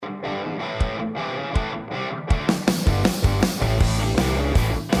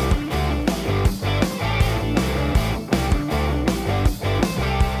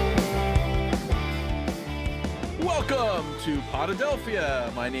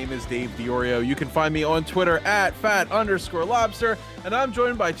Podadelphia. My name is Dave Diorio. You can find me on Twitter at @fat_lobster, and I'm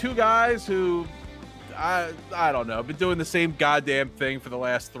joined by two guys who I don't know, been doing the same goddamn thing for the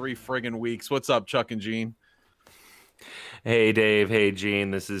last 3 friggin' weeks. What's up, Chuck and Gene? Hey Dave, hey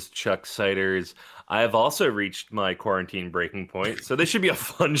Gene, this is Chuck Siders. I have also reached my quarantine breaking point, so this should be a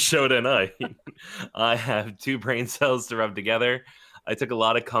fun show tonight. I have 2 brain cells to rub together. I took a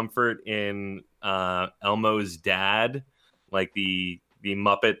lot of comfort in Elmo's dad, like the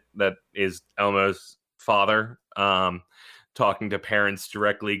Muppet that is Elmo's father, talking to parents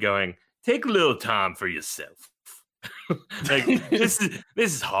directly, going, "Take a little time for yourself." Like this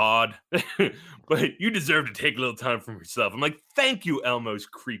is hard, but you deserve to take a little time for yourself. I'm like, thank you, Elmo's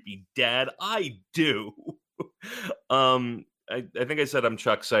creepy dad. I do. I think I said I'm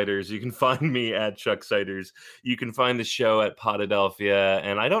Chuck Siders. You can find me at Chuck Siders. You can find the show at Podadelphia,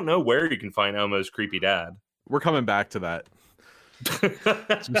 and I don't know where you can find Elmo's creepy dad. We're coming back to that.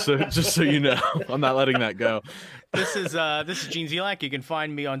 just so you know, I'm not letting that go. This is Gene Zelak. You can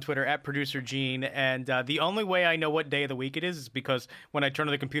find me on Twitter at producer Gene, and the only way I know what day of the week it is because when I turn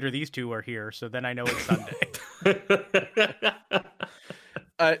on the computer, these two are here, so then I know it's Sunday.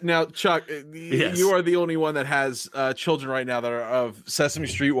 Now, Chuck, yes. You are the only one that has children right now that are of Sesame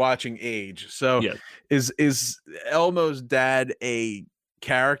Street watching age. So, yes. Is Elmo's dad a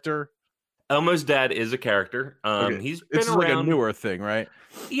character? Elmo's dad is a character. Okay. He's been around. Like a newer thing, right?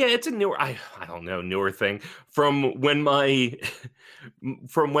 Yeah, it's a newer. I don't know, newer thing from when my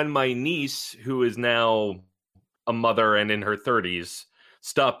niece, who is now a mother and in her 30s,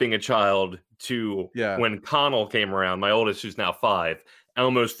 stopped being a child to when Connell came around. My oldest, who's now 5.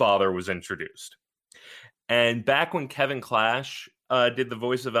 Elmo's father was introduced. And back when Kevin Clash did the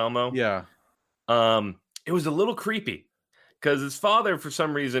voice of Elmo, it was a little creepy because his father, for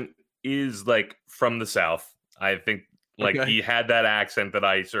some reason, is like from the South. I think he had that accent that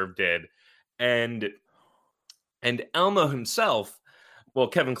I sort of did. And Elmo himself, well,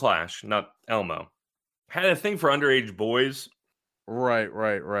 Kevin Clash, not Elmo, had a thing for underage boys. Right.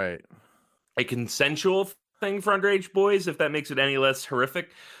 A consensual thing for underage boys, if that makes it any less horrific.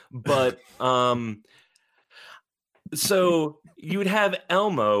 But so you would have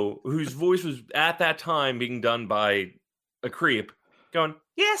Elmo, whose voice was at that time being done by a creep, going,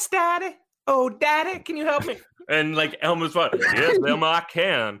 "Yes, Daddy. Oh, Daddy, can you help me?" And like Elmo's father, "Yes, Elmo, I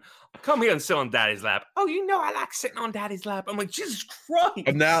can. Come here and sit on Daddy's lap." "Oh, you know I like sitting on Daddy's lap." I'm like, Jesus Christ.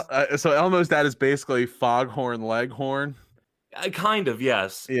 And now, so Elmo's dad is basically Foghorn Leghorn. Kind of,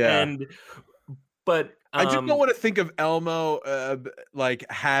 yes. Yeah. But I just don't want to think of Elmo like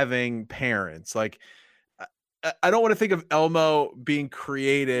having parents. Like, I don't want to think of Elmo being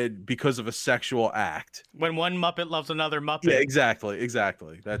created because of a sexual act. When one Muppet loves another Muppet. Yeah,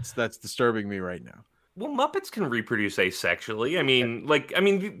 exactly. That's disturbing me right now. Well, Muppets can reproduce asexually. I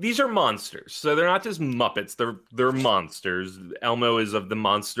mean, these are monsters, so they're not just Muppets. They're monsters. Elmo is of the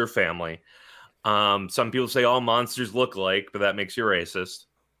monster family. Some people say all monsters look alike, but that makes you racist.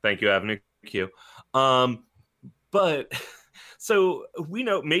 Thank you, Avenue Q. But so we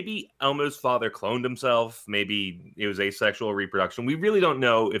know maybe Elmo's father cloned himself. Maybe it was asexual reproduction. We really don't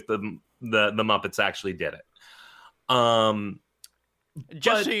know if the Muppets actually did it. So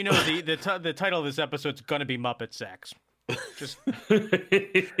you know, the title of this episode is going to be Muppet Sex. Just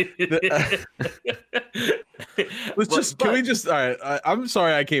can we just? All right, I'm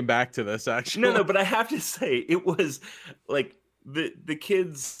sorry I came back to this. Actually, no, but I have to say it was like the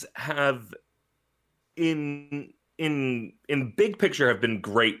kids have in big picture have been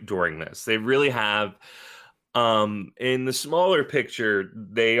great during this. They really have. In the smaller picture,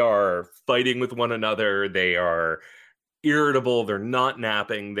 they are fighting with one another. They are irritable. They're not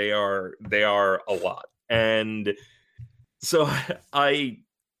napping. They are a lot. And so I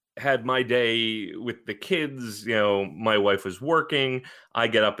had my day with the kids. You know, my wife was working. I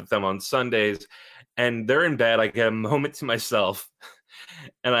get up with them on Sundays, and they're in bed. I get a moment to myself,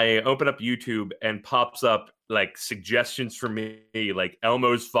 and I open up YouTube, and pops up like suggestions for me, like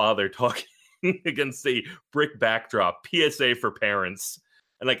Elmo's father talking against a brick backdrop, PSA for parents,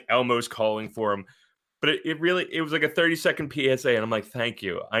 and like Elmo's calling for him. But it was like a 30-second PSA, and I'm like, thank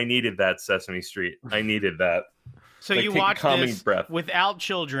you. I needed that, Sesame Street. I needed that. So like, you watched this breath. Without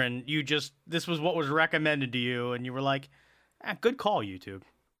children. This was what was recommended to you, and you were like, good call, YouTube.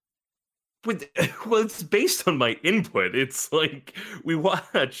 Well, it's based on my input. It's like we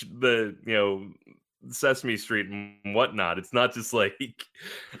watch the, Sesame Street and whatnot. It's not just like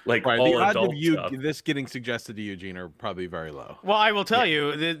right, all the odds adult of you stuff. This getting suggested to you, Gene, are probably very low. Well, I will tell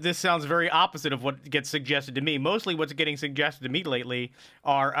you, this sounds very opposite of what gets suggested to me. Mostly what's getting suggested to me lately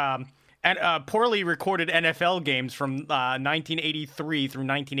are And poorly recorded NFL games from 1983 through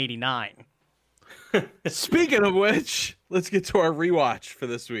 1989. Speaking of which, let's get to our rewatch for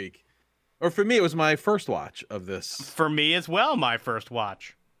this week. Or for me, it was my first watch of this. For me as well, my first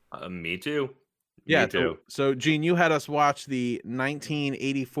watch. Me too. Yeah, Me too. So, Gene, you had us watch the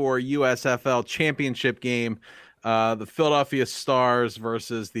 1984 USFL Championship game, the Philadelphia Stars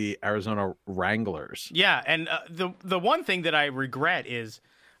versus the Arizona Wranglers. Yeah, and the one thing that I regret is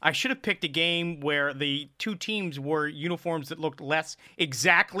I should have picked a game where the two teams wore uniforms that looked less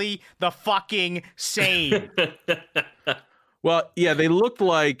exactly the fucking same. Well, yeah, they looked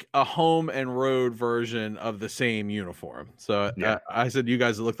like a home and road version of the same uniform. So Yeah. I said you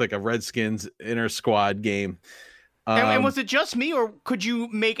guys looked like a Redskins inter squad game. And was it just me, or could you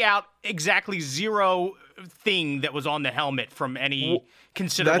make out exactly zero thing that was on the helmet from any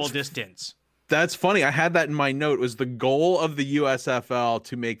considerable distance? That's funny. I had that in my note. It was the goal of the USFL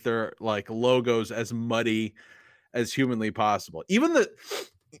to make their like logos as muddy as humanly possible. Even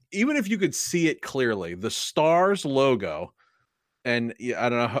if you could see it clearly, the Stars logo, and I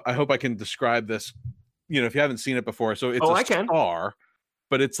don't know, I hope I can describe this, if you haven't seen it before. So it's I can. star,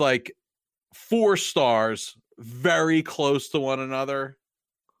 but it's like 4 stars very close to one another.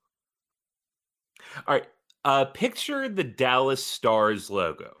 All right. Picture the Dallas Stars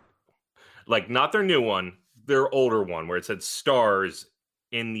logo. Like, not their new one, their older one, where it said Stars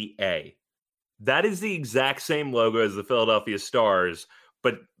in the A. That is the exact same logo as the Philadelphia Stars,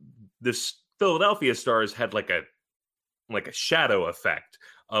 but the Philadelphia Stars had like a shadow effect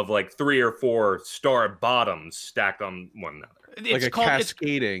of like 3 or 4 star bottoms stacked on one another. Like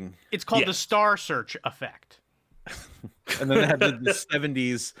cascading. It's called the Star Search effect. And then they had the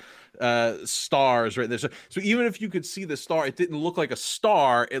 70s stars right there. So even if you could see the star, it didn't look like a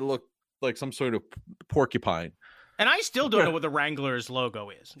star. It looked like some sort of porcupine. And I still don't know what the Wranglers logo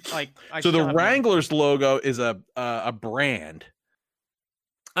is. So the Wranglers logo is a brand.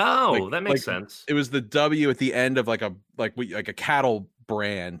 Oh, that makes sense. It was the W at the end of like a cattle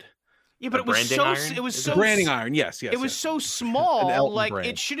brand. Yeah, but it was so branding iron. Yes. It was so small, like brand.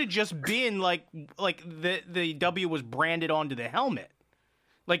 It should have just been like the W was branded onto the helmet.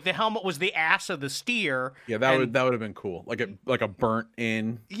 Like the helmet was the ass of the steer. Yeah, that would have been cool. Like a burnt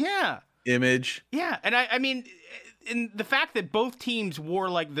in image. Yeah, and I mean, in the fact that both teams wore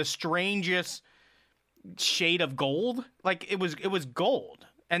like the strangest shade of gold, like it was gold.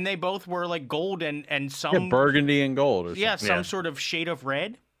 And they both were like gold and some burgundy and gold, or something. some sort of shade of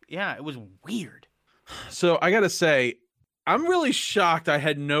red. Yeah, it was weird. So I gotta say, I'm really shocked I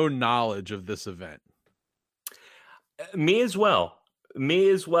had no knowledge of this event. Me as well.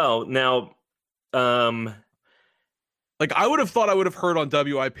 Now, like I would have thought I would have heard on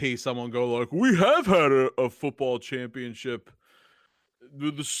WIP someone go like, "We have had a football championship.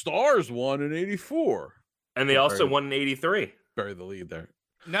 The Stars won in '84, and they also won in '83. Bury the lead there.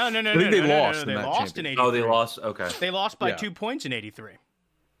 No. I think they lost. They lost in '83. Oh, they lost. Okay, they lost by 2 points in '83.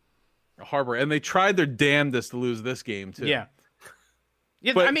 Harbor, and they tried their damnedest to lose this game too. Yeah.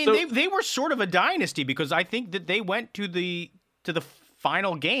 But, I mean, they were sort of a dynasty because I think that they went to the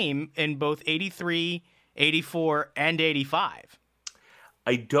final game in both '83, '84, and '85.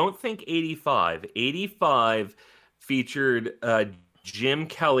 I don't think '85. '85 featured Jim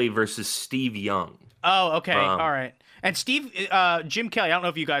Kelly versus Steve Young. Oh, okay, all right. And Jim Kelly. I don't know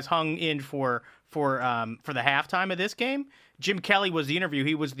if you guys hung in for the halftime of this game. Jim Kelly was the interview.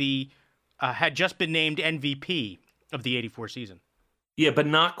 He was had just been named MVP of the '84 season. Yeah, but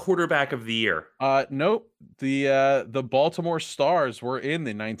not quarterback of the year. Nope. The Baltimore Stars were in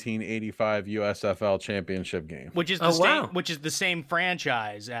the 1985 USFL championship game, which is the same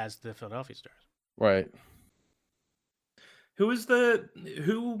franchise as the Philadelphia Stars. Right. Who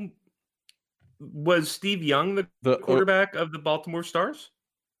was Steve Young, the quarterback of the Baltimore Stars?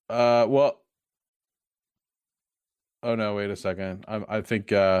 Well. Oh no! Wait a second. I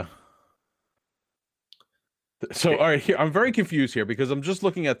think. So, all right, here I'm very confused here because I'm just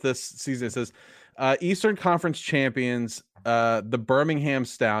looking at this season. It says Eastern Conference champions, the Birmingham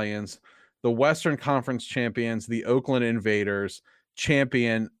Stallions, the Western Conference champions, the Oakland Invaders,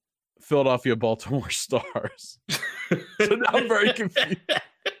 champion Philadelphia Baltimore Stars. So now I'm very confused.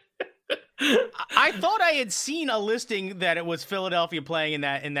 I thought I had seen a listing that it was Philadelphia playing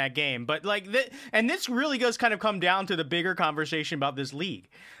in that game, but and this really does kind of come down to the bigger conversation about this league.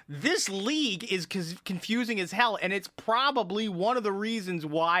 This league is confusing as hell, and it's probably one of the reasons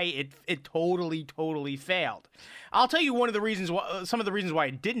why it totally failed. I'll tell you some of the reasons why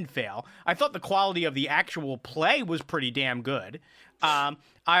it didn't fail. I thought the quality of the actual play was pretty damn good.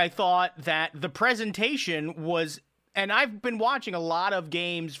 I thought that the presentation was and I've been watching a lot of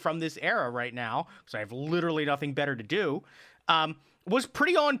games from this era right now because I have literally nothing better to do. Was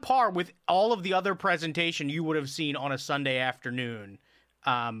pretty on par with all of the other presentation you would have seen on a Sunday afternoon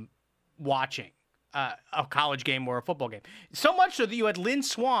watching a college game or a football game. So much so that you had Lynn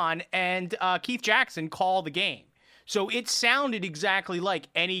Swann and Keith Jackson call the game. So it sounded exactly like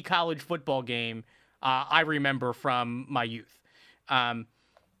any college football game I remember from my youth.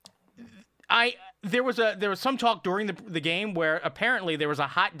 There was some talk during the game where apparently there was a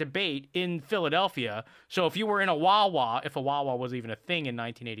hot debate in Philadelphia. So if you were in a Wawa, if a Wawa was even a thing in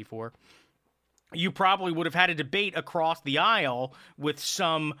 1984, you probably would have had a debate across the aisle with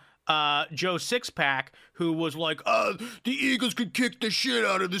some Joe Sixpack who was like, the Eagles could kick the shit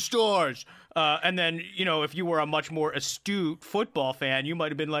out of the Stars. And then, if you were a much more astute football fan, you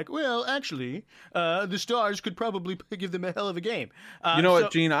might have been like, well, actually, the Stars could probably give them a hell of a game.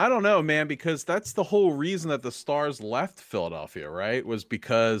 What, Gene? I don't know, man, because that's the whole reason that the Stars left Philadelphia, right? Was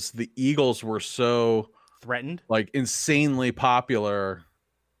because the Eagles were so threatened, like insanely popular.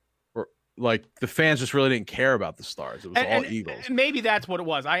 Like the fans just really didn't care about the Stars. It was all Eagles. Maybe that's what it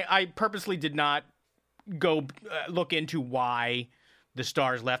was. I purposely did not go look into why the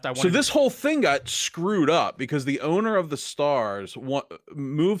Stars left. So this whole thing got screwed up because the owner of the Stars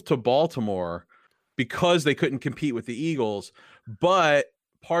moved to Baltimore because they couldn't compete with the Eagles. But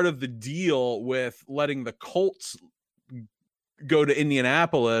part of the deal with letting the Colts go to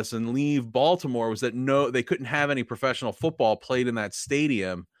Indianapolis and leave Baltimore was that they couldn't have any professional football played in that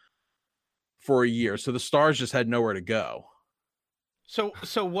stadium for a year. So the Stars just had nowhere to go. So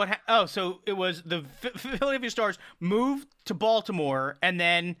what? So it was the Philadelphia Stars moved to Baltimore, and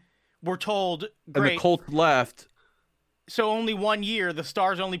then were told, great. And the Colts left. So only 1 year. The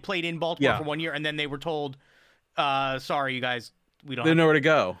Stars only played in Baltimore for 1 year, and then they were told, "Sorry, you guys, we don't." They have nowhere to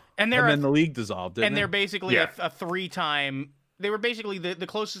go. And then the league dissolved. They're basically a three-time. They were basically the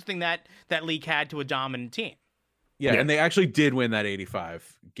closest thing that league had to a dominant team. Yeah, and they actually did win that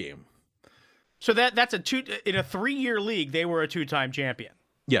 85 game. So that's in a 3-year league, they were a 2-time champion.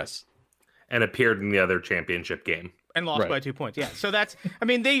 Yes. And appeared in the other championship game. And lost by 2 points. Yeah. So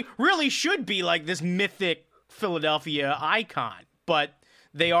they really should be like this mythic Philadelphia icon, but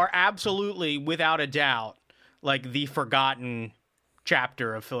they are absolutely, without a doubt, like the forgotten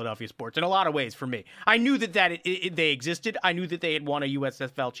chapter of Philadelphia sports in a lot of ways for me. I knew that they existed. I knew that they had won a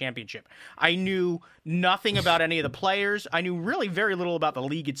USFL championship. I knew nothing about any of the players. I knew really very little about the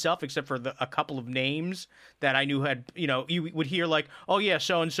league itself, except for a couple of names that I knew had, you would hear like, oh yeah,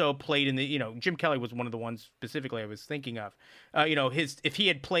 so-and-so played in the, Jim Kelly was one of the ones specifically I was thinking of. If he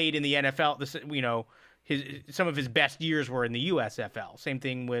had played in the NFL, some of his best years were in the USFL. Same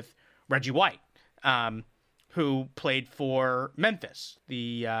thing with Reggie White. Who played for Memphis,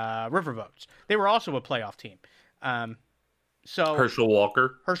 the Riverboats. They were also a playoff team. So Herschel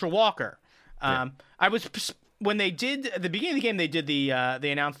Walker. I was when they did at the beginning of the game.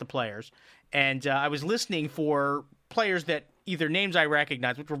 They announced the players, and I was listening for players that either names I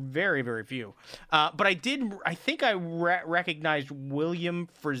recognized, which were very, very few. But I think I recognized William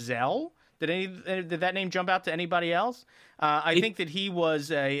Frizzell. Did that name jump out to anybody else? I think that he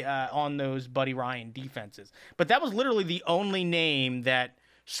was on those Buddy Ryan defenses. But that was literally the only name that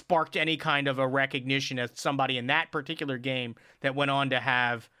sparked any kind of a recognition as somebody in that particular game that went on to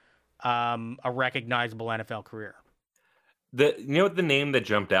have a recognizable NFL career. The name that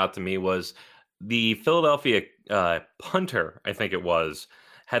jumped out to me was the Philadelphia punter, I think it was,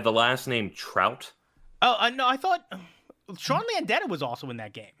 had the last name Trout. Oh, no, I thought Sean Landeta was also in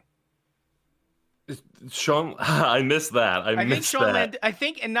that game. Sean, I missed that. I missed that. I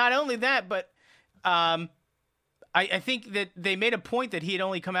think, and not only that, but I think that they made a point that he had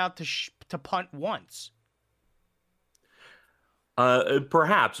only come out to punt once.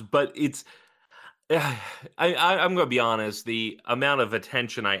 Perhaps, but it's. I'm going to be honest. The amount of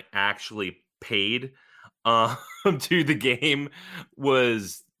attention I actually paid to the game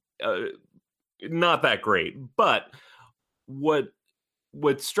was not that great. But what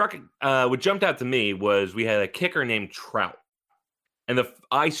jumped out to me was we had a kicker named Trout, and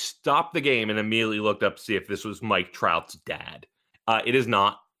I stopped the game and immediately looked up to see if this was Mike Trout's dad. It is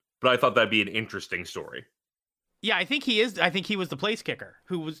not, but I thought that'd be an interesting story. Yeah, I think he is. I think he was the place kicker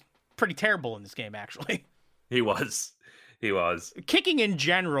who was pretty terrible in this game. Actually, he was. Kicking in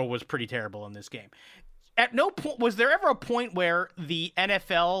general was pretty terrible in this game. At no point was there ever a point where the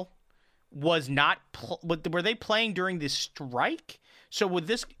NFL was not. Were they playing during this strike? So with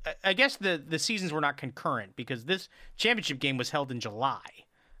this, I guess the seasons were not concurrent because this championship game was held in July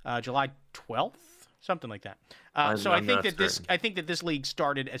 12th, something like that. So I think that this league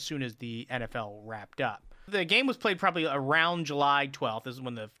started as soon as the NFL wrapped up. The game was played probably around July 12th. This is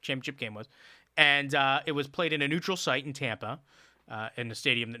when the championship game was. And it was played in a neutral site in Tampa, in a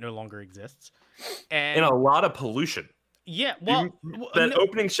stadium that no longer exists. And a lot of pollution. Yeah, well...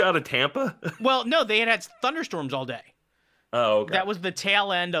 opening shot of Tampa? Well, no, they had thunderstorms all day. Oh, okay. That was the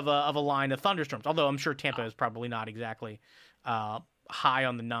tail end of a line of thunderstorms, although I'm sure Tampa is probably not exactly high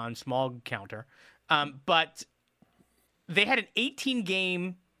on the non-smog counter. But they had an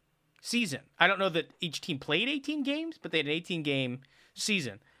 18-game season. I don't know that each team played 18 games, but they had an 18-game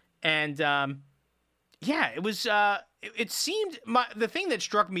season. And, it was... it seemed... the thing that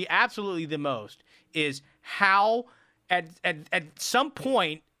struck me absolutely the most is how at some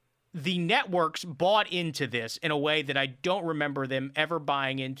point the networks bought into this in a way that I don't remember them ever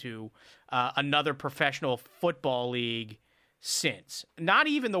buying into another professional football league since. Not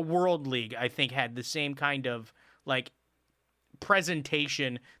even the World League, I think, had the same kind of like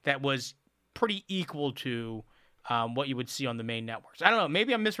presentation that was pretty equal to what you would see on the main networks. I don't know.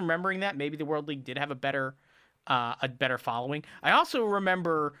 Maybe I'm misremembering that. Maybe the World League did have a better following. I also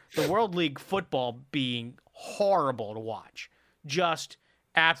remember the World League football being horrible to watch. Just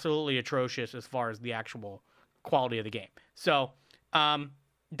absolutely atrocious as far as the actual quality of the game. So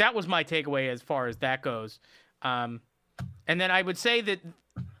that was my takeaway as far as that goes. And then I would say that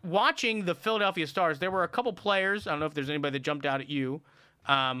watching the Philadelphia Stars, there were a couple players, I don't know if there's anybody that jumped out at you,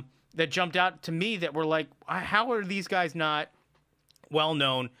 that jumped out to me that were like, how are these guys not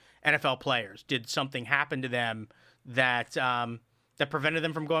well-known NFL players? Did something happen to them that that prevented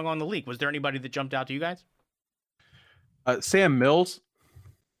them from going on the league? Was there anybody that jumped out to you guys? Sam Mills.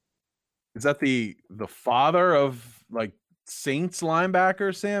 Is that the father of like Saints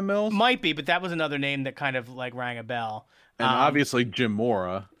linebacker Sam Mills? Might be, but that was another name that kind of like rang a bell. And obviously Jim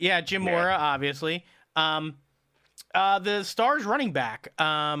Mora. Yeah, Jim Mora, obviously. The Stars running back,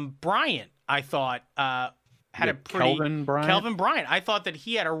 Bryant, I thought had a pretty... Kelvin Bryant. I thought that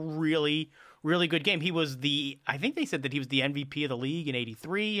he had a really, really good game. He was I think they said that he was the MVP of the league in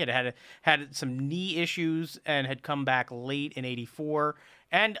 83, had some knee issues and had come back late in 84.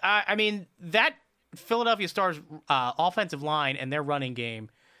 And, I mean, that Philadelphia Stars offensive line and their running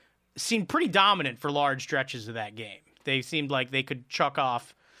game seemed pretty dominant for large stretches of that game. They seemed like they could chuck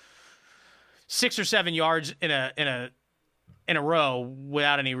off 6 or 7 yards in a row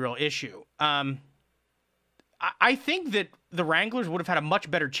without any real issue. I think that the Wranglers would have had a much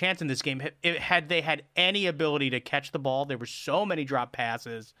better chance in this game had they had any ability to catch the ball. There were so many drop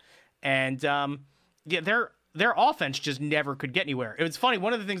passes, and their offense just never could get anywhere. It was funny.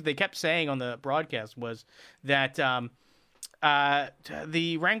 One of the things they kept saying on the broadcast was that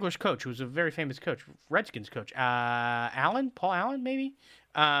the Wranglers coach, who was a very famous coach, Redskins coach, Paul Allen, maybe.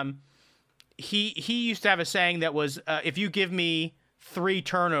 He used to have a saying that was, if you give me 3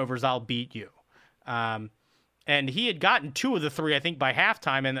 turnovers, I'll beat you. And he had gotten 2 of the 3, I think, by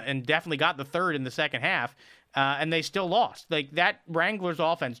halftime, and definitely got the 3rd in the second half, and they still lost. Like, that Wranglers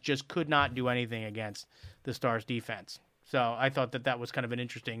offense just could not do anything against the Stars defense. So I thought that was kind of an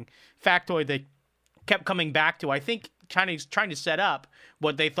interesting factoid they kept coming back to. I think trying to set up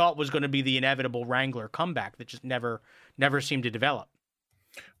what they thought was going to be the inevitable Wrangler comeback that just never seemed to develop.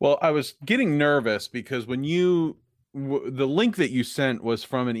 Well, I was getting nervous because when the link that you sent was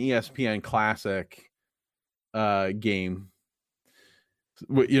from an ESPN Classic game.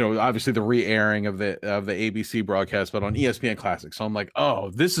 Obviously the re-airing of the ABC broadcast, but on ESPN Classic. So I'm like, oh,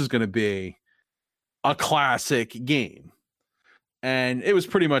 this is going to be a classic game. And it was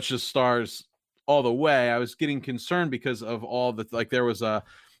pretty much just Stars all the way. I was getting concerned because of all the, like, there was a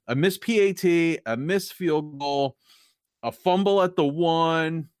missed PAT, a missed field goal, a fumble at the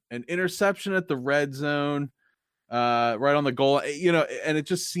 1, an interception at the red zone, right on the goal, and it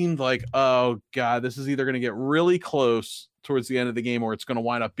just seemed like, oh God, this is either going to get really close towards the end of the game or it's going to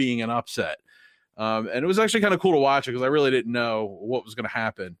wind up being an upset. And it was actually kind of cool to watch it because I really didn't know what was going to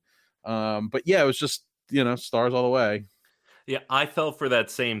happen. But yeah, it was just, Stars all the way. Yeah, I fell for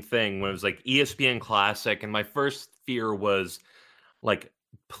that same thing when it was like ESPN Classic, and my first fear was like,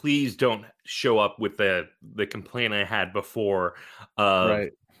 please don't show up with the complaint I had before.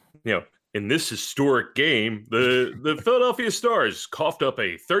 Right. In this historic game, the Philadelphia Stars coughed up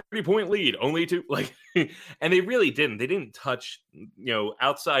a 30-point lead, only to and they really didn't. They didn't touch,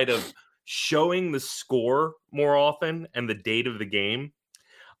 outside of showing the score more often and the date of the game.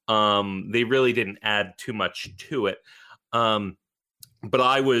 They really didn't add too much to it. But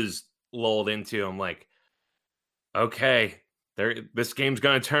I was lulled into, I'm like, okay, this game's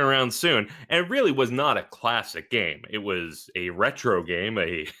going to turn around soon. And it really was not a classic game. It was a retro game,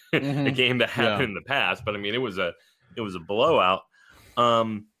 a game that happened in the past. But I mean, it was a blowout.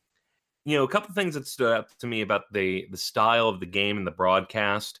 a couple things that stood out to me about the style of the game and the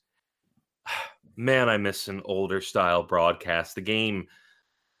broadcast. Man, I miss an older style broadcast. The game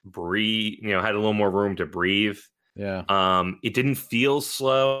had a little more room to breathe. Yeah. It didn't feel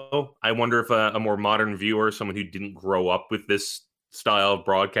slow. I wonder if a more modern viewer, someone who didn't grow up with this style of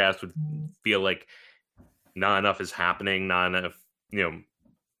broadcast, would feel like not enough is happening, not enough,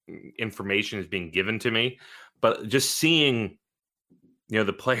 information is being given to me. But just seeing,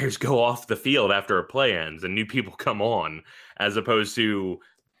 the players go off the field after a play ends and new people come on, as opposed to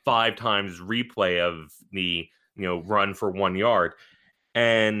 5 times replay of the, run for 1 yard.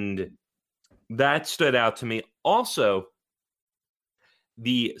 And that stood out to me. Also,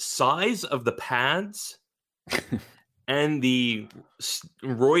 the size of the pads and the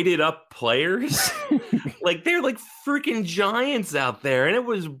roided up players, like they're like freaking giants out there, and it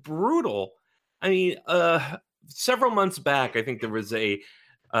was brutal. I mean, several months back, I think there was a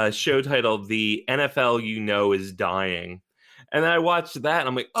show titled "The NFL Is Dying," and I watched that, and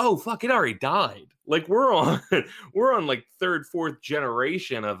I'm like, "Oh fuck, it already died." Like we're on like 3rd, 4th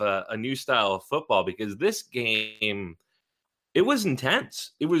generation of a new style of football, because this game, it was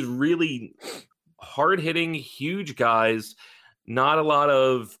intense. It was really hard hitting, huge guys, not a lot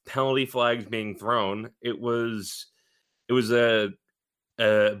of penalty flags being thrown. It was a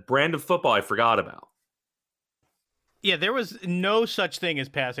brand of football I forgot about. Yeah, there was no such thing as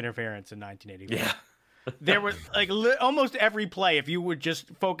pass interference in 1981. Yeah. There was like almost every play, if you would just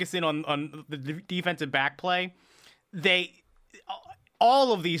focus in on the defensive back play,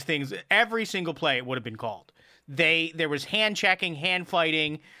 all of these things, every single play would have been called. There was hand checking, hand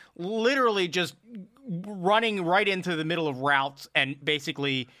fighting, literally just running right into the middle of routes and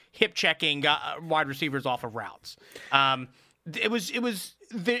basically hip checking wide receivers off of routes. It was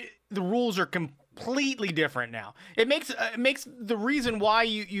the rules are completely different now. It makes the reason why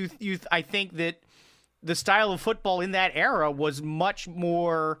you I think that the style of football in that era was much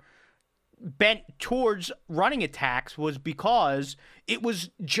more bent towards running attacks was because it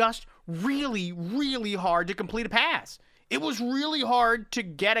was just really, really hard to complete a pass. It was really hard to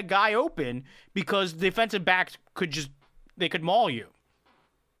get a guy open because defensive backs could maul you.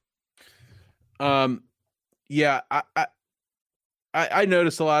 Yeah, I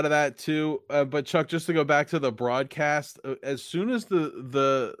noticed a lot of that too. But Chuck, just to go back to the broadcast, as soon as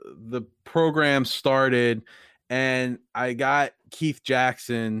the program started and I got Keith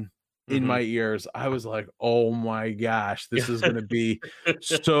Jackson in my ears, I was like, oh my gosh, this is going to be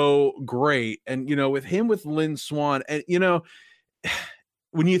so great. And, with him, with Lynn Swann, and,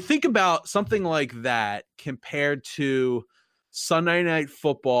 when you think about something like that compared to Sunday Night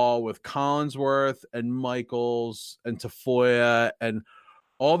Football with Collinsworth and Michaels and Tafoya and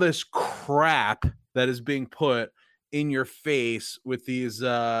all this crap that is being put in your face with these, these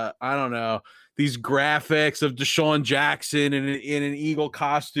graphics of Deshaun Jackson in an eagle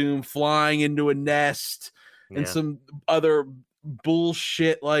costume flying into a nest and some other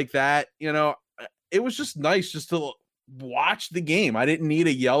bullshit like that. It was just nice just to watch the game. I didn't need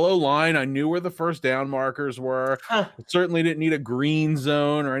a yellow line. I knew where the first down markers were. Certainly didn't need a green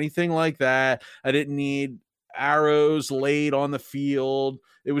zone or anything like that. I didn't need arrows laid on the field.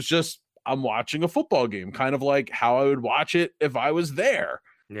 It was just, I'm watching a football game, kind of like how I would watch it if I was there.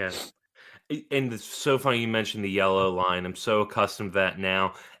 Yeah. And it's so funny you mentioned the yellow line. I'm so accustomed to that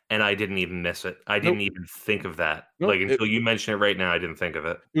now, and I didn't even miss it. I didn't even think of that. Until you mention it right now, I didn't think of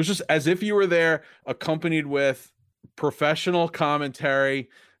it. It was just as if you were there accompanied with professional commentary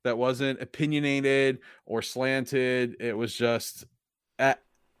that wasn't opinionated or slanted. It was just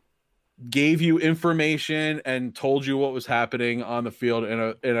gave you information and told you what was happening on the field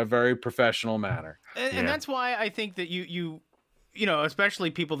in a very professional manner. And that's why I think that you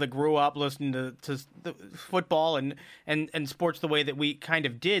especially people that grew up listening to the football and sports the way that we kind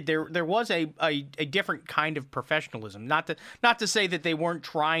of did, there was a different kind of professionalism. Not to say that they weren't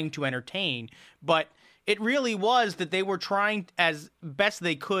trying to entertain, but it really was that they were trying as best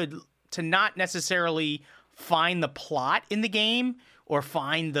they could to not necessarily find the plot in the game or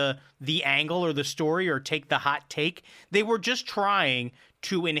find the angle or the story or take the hot take. They were just trying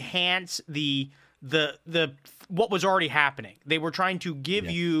to enhance the what was already happening. They were trying to give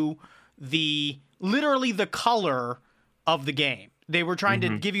you literally the color of the game. They were trying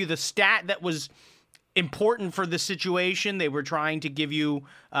to give you the stat that was important for the situation. They were trying to give you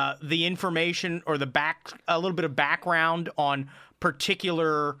the information or a little bit of background on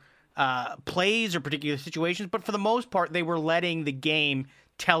particular plays or particular situations. But for the most part, they were letting the game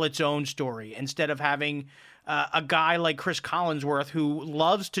tell its own story instead of having a guy like Chris Collinsworth who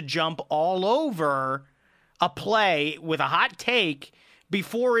loves to jump all over a play with a hot take,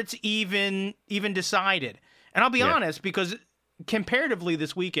 before it's even decided. And I'll be honest, because comparatively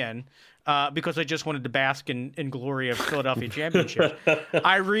this weekend, because I just wanted to bask in glory of Philadelphia championship,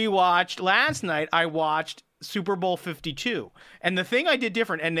 last night I watched Super Bowl 52. And the thing I did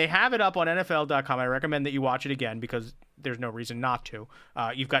different, and they have it up on NFL.com. I recommend that you watch it again because there's no reason not to.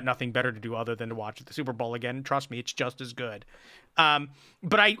 You've got nothing better to do other than to watch the Super Bowl again. Trust me, it's just as good.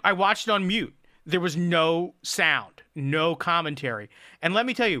 But I watched it on mute. There was no sound, no commentary. And let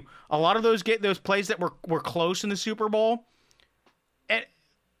me tell you, a lot of those plays that were close in the Super Bowl, and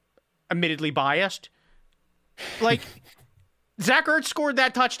admittedly biased, like Zach Ertz scored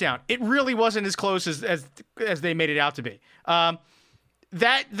that touchdown. It really wasn't as close as they made it out to be.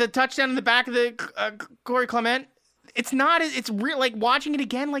 The touchdown in the back of the Corey Clement, it's not. It's real. Like watching it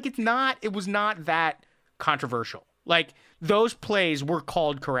again, like it was not that controversial. Like those plays were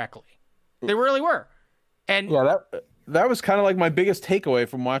called correctly. They really were. And yeah, that was kind of like my biggest takeaway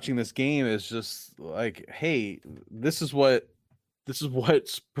from watching this game is just like, hey, this is what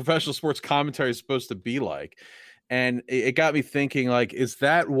professional sports commentary is supposed to be like. And it got me thinking, like, is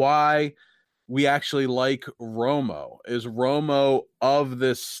that why we actually like Romo? Is Romo of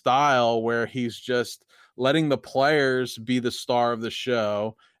this style where he's just letting the players be the star of the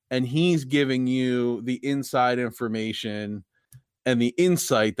show and he's giving you the inside information and the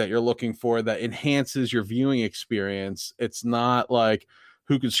insight that you're looking for that enhances your viewing experience? It's not like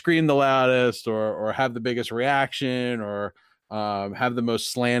who can scream the loudest or have the biggest reaction or have the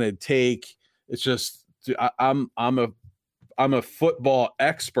most slanted take. It's just I'm a football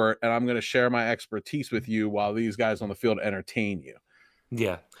expert and I'm going to share my expertise with you while these guys on the field entertain you.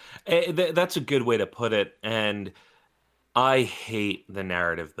 Yeah, that's a good way to put it. And I hate the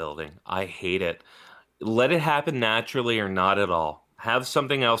narrative building. I hate it. Let it happen naturally or not at all. Have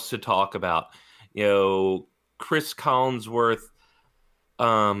something else to talk about. You know, Chris Collinsworth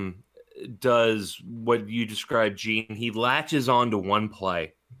does what you described, Gene. He latches on to one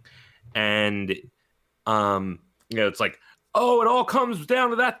play. And, you know, it's like, oh, it all comes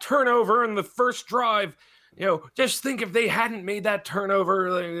down to that turnover in the first drive. You know, just think if they hadn't made that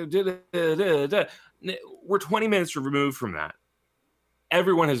turnover. We're 20 minutes removed from that.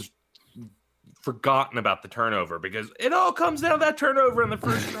 Everyone has forgotten about the turnover because it all comes down to that turnover in the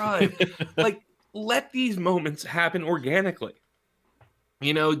first drive. Like, let these moments happen organically.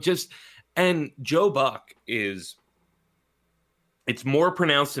 You know, and Joe Buck it's more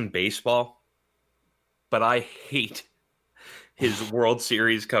pronounced in baseball, but I hate his World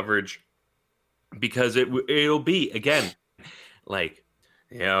Series coverage because it'll be, again, like,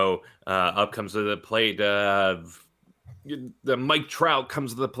 you know, up comes to the plate, the Mike Trout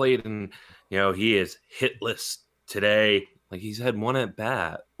comes to the plate and, you know, he is hitless today. Like he's had one at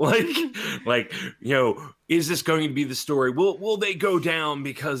bat. Like, you know, is this going to be the story? Will they go down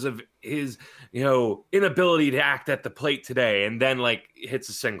because of his, you know, inability to act at the plate today? And then like hits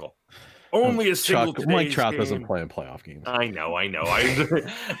a single. Only a single. Mike Trout doesn't play in playoff games. I know.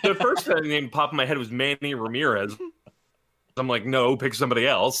 The first name popped in my head was Manny Ramirez. I'm like, no, pick somebody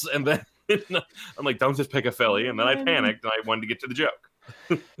else. And then I'm like, don't just pick a Philly. And then I panicked and I wanted to get to the joke.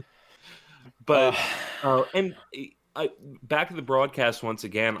 But back to the broadcast once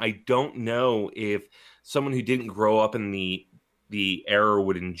again. I don't know if someone who didn't grow up in the era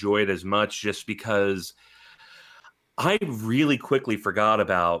would enjoy it as much, just because I really quickly forgot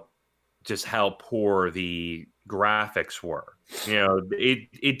about just how poor the graphics were. You know,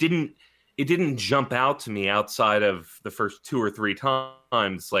 it didn't jump out to me outside of the first 2 or 3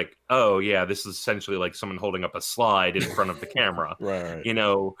 times. Like, oh yeah, this is essentially like someone holding up a slide in front of the camera. Right. You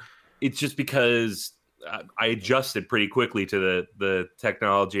know, it's just because I adjusted pretty quickly to the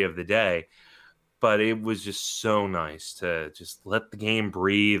technology of the day, but it was just so nice to just let the game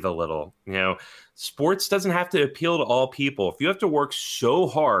breathe a little. You know, sports doesn't have to appeal to all people. If you have to work so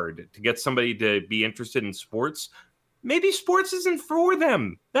hard to get somebody to be interested in sports, maybe sports isn't for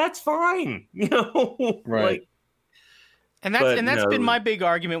them. That's fine. You know, right. That's been my big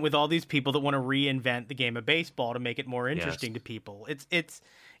argument with all these people that want to reinvent the game of baseball to make it more interesting to people. It's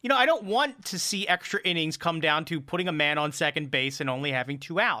you know, I don't want to see extra innings come down to putting a man on second base and only having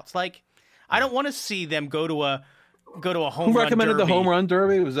 2 outs. Like, I don't want to see them go to a home run derby. Who recommended the home run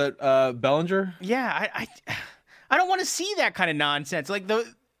derby? Was that Bellinger? Yeah, I don't want to see that kind of nonsense. Like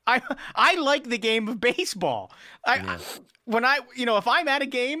I like the game of baseball. If I'm at a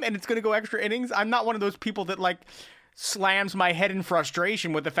game and it's going to go extra innings, I'm not one of those people that like slams my head in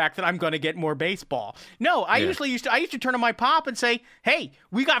frustration with the fact that I'm going to get more baseball. No, I used to turn to my pop and say, "Hey,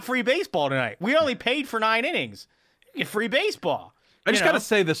 we got free baseball tonight. We only paid for 9 innings. You get free baseball." I just got to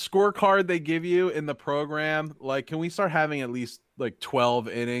say, the scorecard they give you in the program, like, can we start having at least like 12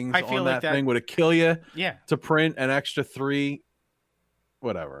 innings I feel on like that thing? Would it kill you Yeah. to print an extra 3?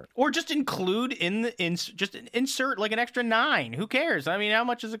 Whatever. Or just include just insert like an extra 9. Who cares? I mean, how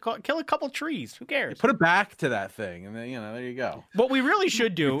much does it cost? Kill a couple trees. Who cares? Put it back to that thing, and then there you go. What we really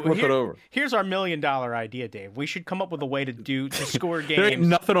should do. Flip it over. Here's our $1 million idea, Dave. We should come up with a way to score games. There ain't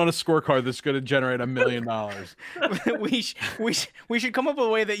nothing on a scorecard that's going to generate $1 million. we should come up with a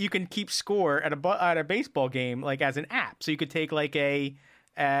way that you can keep score at a baseball game like as an app. So you could take like a.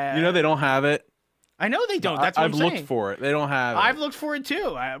 They don't have it. I know they don't. That's what I've looked for it. They don't have it. I've looked for it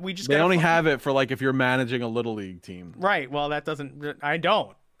too. They only have it for like if you're managing a little league team. Right. Well, that doesn't. I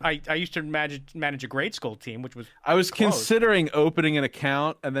don't. I used to manage a grade school team, which was. I was closed. considering opening an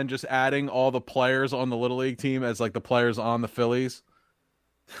account and then just adding all the players on the little league team as like the players on the Phillies.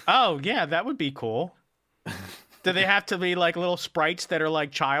 Oh yeah, that would be cool. Do they have to be like little sprites that are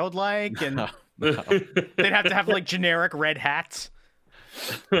like childlike and No. they'd have to have like generic red hats?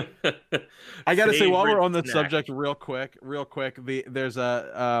 I gotta say, while we're on the snack. subject, real quick, there's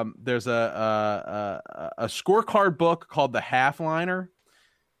a scorecard book called the Halfliner.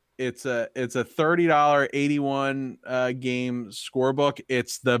 It's a $30 81 game scorebook.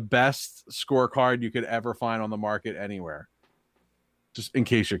 It's the best scorecard you could ever find on the market anywhere. Just in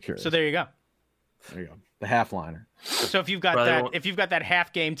case you're curious. So there you go. There you go. The Halfliner. So if you've got that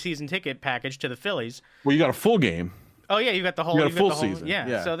half game season ticket package to the Phillies, Well, you got a full game. oh yeah, you got the whole, You got a full the whole season, Yeah.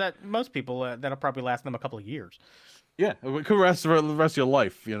 yeah. So that most people that'll probably last them a couple of years. Yeah, it could rest the rest of your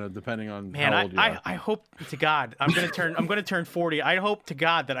life, depending on Man, how old you are. I hope to God I'm gonna turn 40. I hope to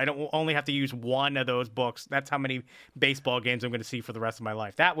God that I don't only have to use one of those books. That's how many baseball games I'm going to see for the rest of my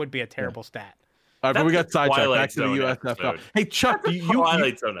life. That would be a terrible stat. All right, but we got That's the sidetracked. Twilight Back to the Zone USFL. episode. Hey, Chuck, That's you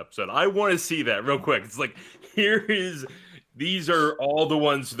Twilight Zone episode. I want to see that real quick. It's like these are all the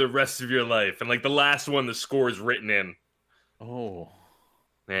ones for the rest of your life, and like the last one, the score is written in. Oh,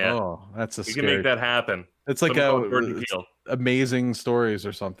 Yeah, that's a we scary. can make that happen. It's like Something called Jordan Peele. amazing stories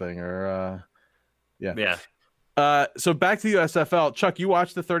or something, or Yeah, so back to the USFL. Chuck, you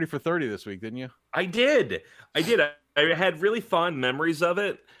watched the 30 for 30 this week, didn't you? I did. I had really fond memories of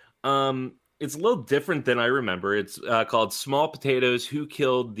it. It's a little different than I remember. It's called Small Potatoes: Who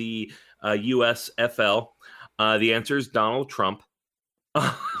Killed the USFL? The answer is Donald Trump.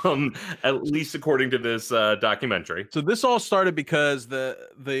 At least according to this documentary. So this all started because the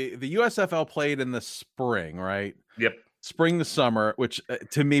USFL played in the spring, right? Yep. Spring to summer, which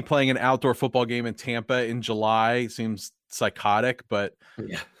to me, playing an outdoor football game in Tampa in July seems psychotic, but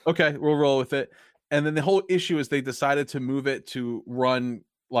Yeah. okay, we'll roll with it. And then the whole issue is they decided to move it to run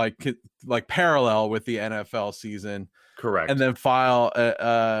like parallel with the NFL season, Correct. and then file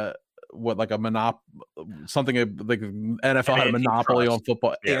something like NFL had a monopoly on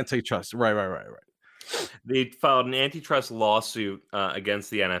football. Yeah. Antitrust. Right. They filed an antitrust lawsuit against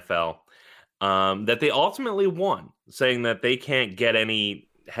the NFL that they ultimately won, saying that they can't get any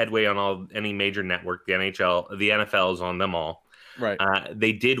headway on any major network. The NHL, the NFL is on them all. Right.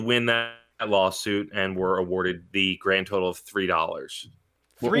 They did win that lawsuit and were awarded the grand total of $3.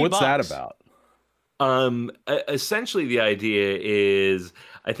 What's that about? Essentially the idea is,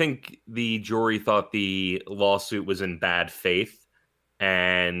 I think the jury thought the lawsuit was in bad faith,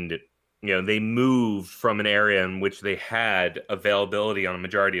 and they moved from an area in which they had availability on a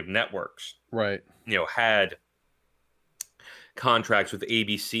majority of networks, Right. Had contracts with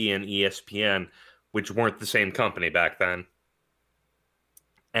ABC and ESPN, which weren't the same company back then,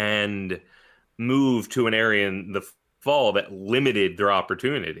 and moved to an area in the fall that limited their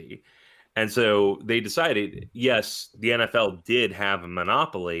opportunity. And so they decided, yes, the NFL did have a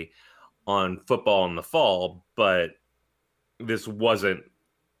monopoly on football in the fall, but this wasn't,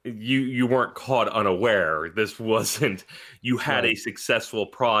 you weren't caught unaware. This wasn't, you had a successful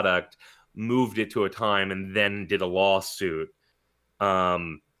product, moved it to a time, and then did a lawsuit.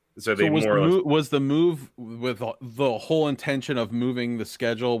 So they was the move with the whole intention of moving the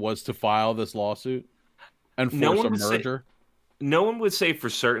schedule was to file this lawsuit and force a merger? No one would say for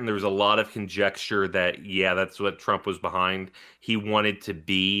certain. There was a lot of conjecture that, that's what Trump was behind. He wanted to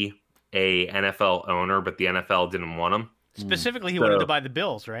be a NFL owner, but the NFL didn't want him. Specifically, he wanted to buy the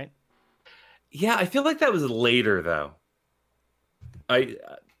Bills, right? Yeah, I feel like that was later, though.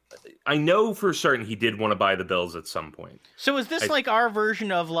 I know for certain he did want to buy the Bills at some point. So is this like our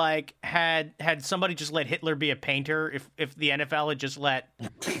version of like had somebody just let Hitler be a painter? If the NFL had just let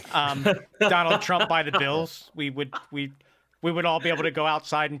Donald Trump buy the Bills, we would all be able to go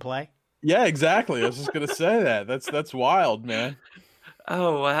outside and play. Yeah, exactly. I was just gonna say that. That's wild, man.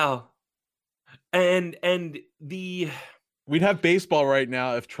 Oh wow. And we'd have baseball right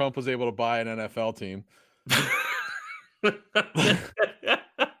now if Trump was able to buy an NFL team.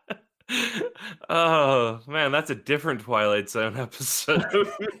 Oh man, that's a different Twilight Zone episode.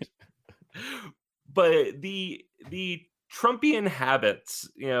 But the Trumpian habits,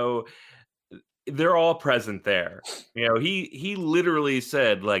 they're all present there. He literally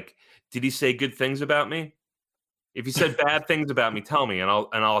said, like, did he say good things about me? If he said bad things about me, tell me, and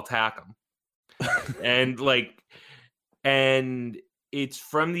I'll attack him. And it's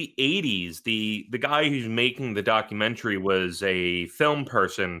from the 80s. The guy who's making the documentary was a film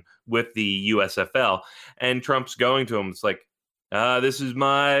person with the USFL, and Trump's going to him. It's like, this is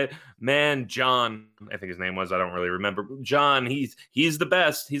my man, John. I think his name was. I don't really remember. John, he's the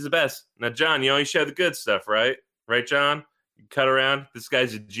best. He's the best. Now, John, you only share the good stuff, right? Right, John? You cut around. This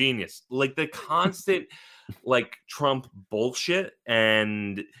guy's a genius. Like the constant, like Trump bullshit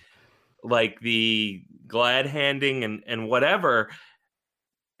and like the glad handing and whatever.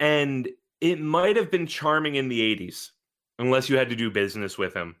 And it might have been charming in the 80s, unless you had to do business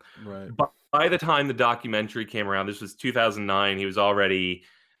with him. Right. But by the time the documentary came around, this was 2009, he was already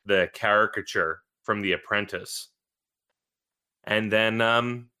the caricature from The Apprentice. And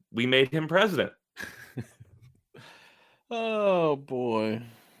then we made him president. Oh, boy.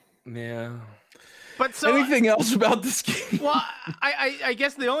 Yeah. But so anything else about this game? Well, I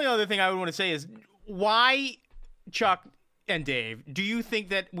guess the only other thing I would want to say is why, Chuck and Dave, do you think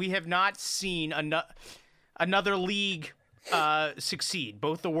that we have not seen another league succeed?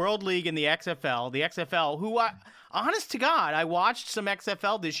 Both the World League and the XFL. The XFL, who, honest to God, I watched some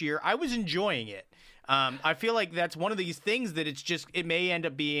XFL this year. I was enjoying it. I feel like that's one of these things that it may end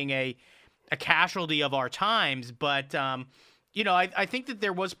up being a casualty of our times. But, I think that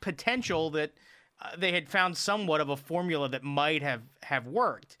there was potential that they had found somewhat of a formula that might have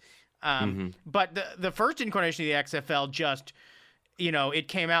worked. But the first incarnation of the XFL just, it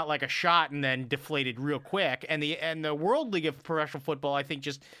came out like a shot and then deflated real quick. And the World League of Professional Football, I think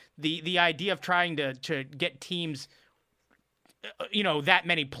just the idea of trying to get teams, that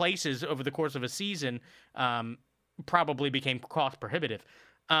many places over the course of a season probably became cost prohibitive.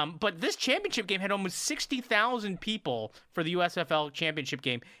 But this championship game had almost 60,000 people for the USFL championship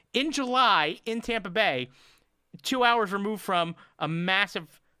game in July in Tampa Bay, 2 hours removed from a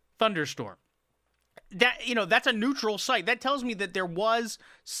massive thunderstorm. That's a neutral site. That tells me that there was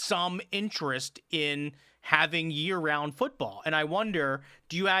some interest in having year-round football. And I wonder,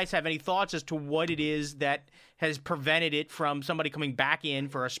 do you guys have any thoughts as to what it is that has prevented it from somebody coming back in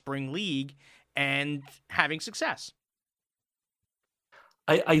for a spring league and having success?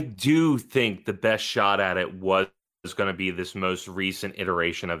 I do think the best shot at it was going to be this most recent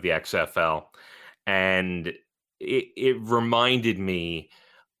iteration of the XFL. And it reminded me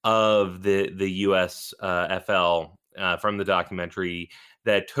of the USFL from the documentary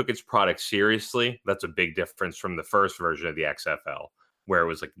that took its product seriously. That's a big difference from the first version of the XFL, where it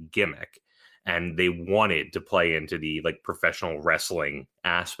was like a gimmick. And they wanted to play into the like professional wrestling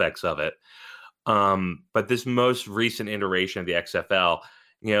aspects of it. But this most recent iteration of the XFL,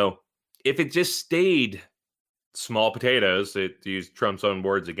 if it just stayed small potatoes, to use Trump's own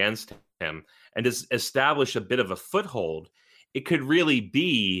words against him, and just establish a bit of a foothold, it could really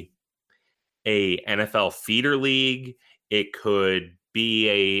be a NFL feeder league. It could be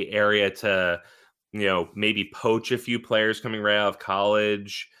a area to, maybe poach a few players coming right out of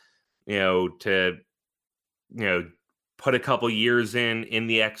college, to, put a couple years in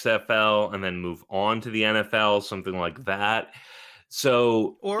the XFL and then move on to the NFL, something like that.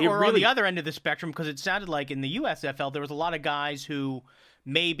 So, or really, on the other end of the spectrum, because it sounded like in the USFL there was a lot of guys who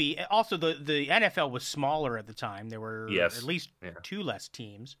maybe also the NFL was smaller at the time. There were at least two less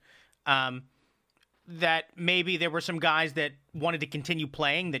teams. That maybe there were some guys that wanted to continue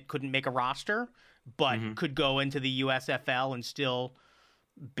playing that couldn't make a roster, but could go into the USFL and still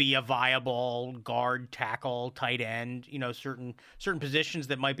be a viable guard, tackle, tight end, certain positions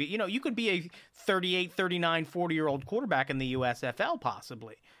that might be, you could be a 38, 39, 40-year-old quarterback in the USFL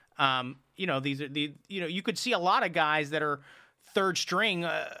possibly. These are you could see a lot of guys that are third string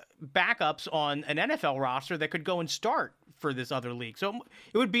backups on an NFL roster that could go and start for this other league. So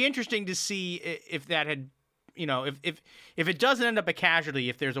it would be interesting to see if that had, if it doesn't end up a casualty,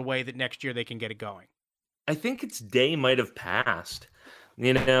 if there's a way that next year they can get it going. I think its day might have passed.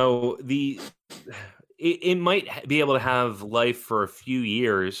 It might be able to have life for a few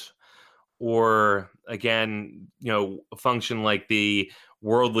years, or again, function like the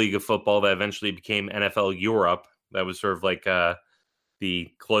World League of Football that eventually became NFL Europe. That was sort of like the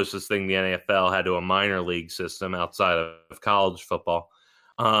closest thing the NFL had to a minor league system outside of college football.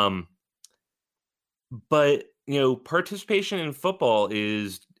 But participation in football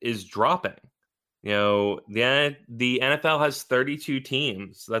is dropping. The NFL has 32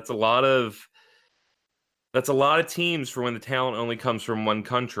 teams. That's a lot of teams for when the talent only comes from one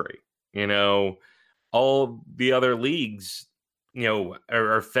country. All the other leagues,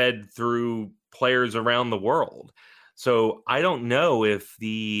 are fed through players around the world. So I don't know if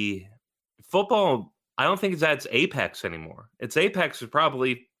the football, I don't think it's at its apex anymore. Its apex was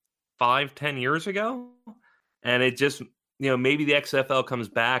probably 5-10 years ago. And it just, maybe the XFL comes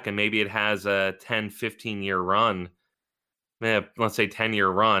back and maybe it has a 10-15 year run. Let's say 10-year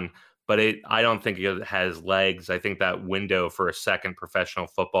run. But I don't think it has legs. I think that window for a second professional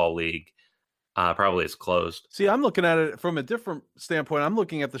football league probably is closed. See, I'm looking at it from a different standpoint. I'm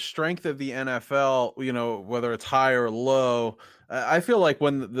looking at the strength of the NFL, whether it's high or low. I feel like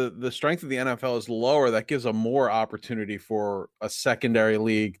when the strength of the NFL is lower, that gives a more opportunity for a secondary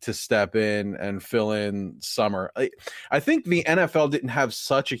league to step in and fill in summer. I think the NFL didn't have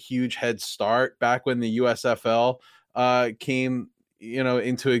such a huge head start back when the USFL came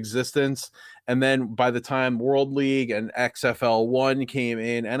into existence. And then by the time World League and XFL 1 came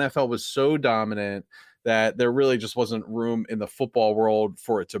in, NFL was so dominant that there really just wasn't room in the football world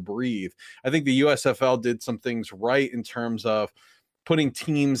for it to breathe. I think the USFL did some things right in terms of putting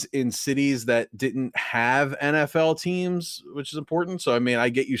teams in cities that didn't have NFL teams, which is important. So, I mean, I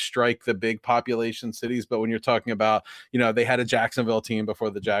get you strike the big population cities, but when you're talking about, they had a Jacksonville team before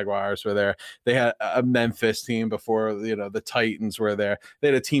the Jaguars were there. They had a Memphis team before, the Titans were there. They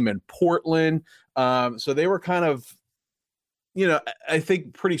had a team in Portland. So they were kind of, I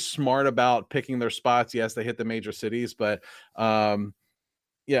think pretty smart about picking their spots. Yes, they hit the major cities, but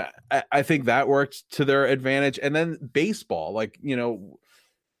yeah, I think that worked to their advantage. And then baseball,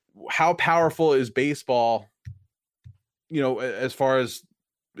 how powerful is baseball, as far as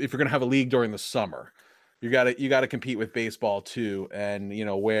if you're going to have a league during the summer, you got to compete with baseball too. And,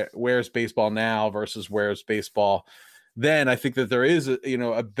 where's baseball now versus where's baseball then? I think that there is a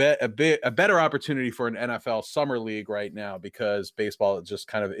better opportunity for an NFL summer league right now because baseball just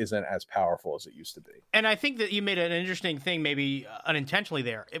kind of isn't as powerful as it used to be. And I think that you made an interesting thing, maybe unintentionally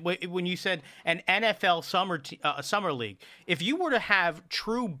there, when you said an NFL summer league. If you were to have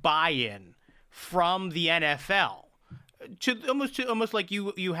true buy-in from the NFL to almost like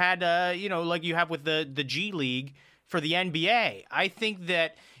you had like you have with the G League for the NBA, I think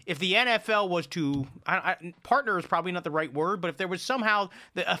that if the NFL was to partner is probably not the right word, but if there was somehow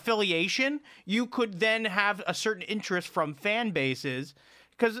the affiliation, you could then have a certain interest from fan bases,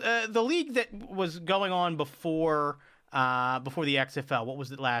 because the league that was going on before the XFL, what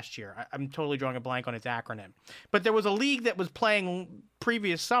was it last year? I'm totally drawing a blank on its acronym, but there was a league that was playing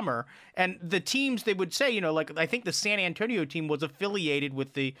previous summer, and the teams, they would say, I think the San Antonio team was affiliated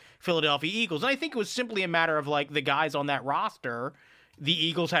with the Philadelphia Eagles, and I think it was simply a matter of the guys on that roster. The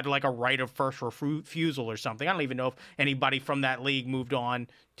Eagles had a right of first refusal or something. I don't even know if anybody from that league moved on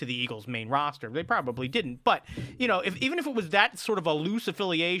to the Eagles' main roster. They probably didn't. But, even if it was that sort of a loose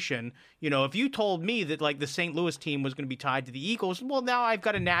affiliation, if you told me that the St. Louis team was going to be tied to the Eagles, well, now I've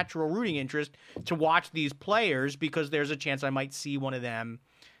got a natural rooting interest to watch these players because there's a chance I might see one of them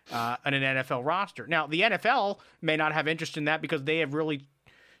on an NFL roster. Now, the NFL may not have interest in that because they have really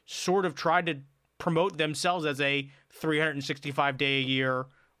sort of tried to promote themselves as a 365-day-a-year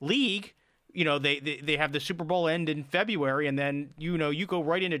league. They have the Super Bowl end in February, and then you go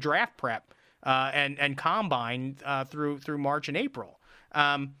right into draft prep and combine through March and April.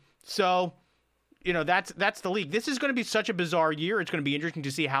 So that's the league. This is going to be such a bizarre year. It's going to be interesting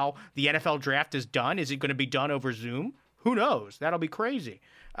to see how the NFL draft is done. Is it going to be done over Zoom? Who knows? That'll be crazy.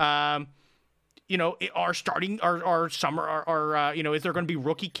 Our summer, is there going to be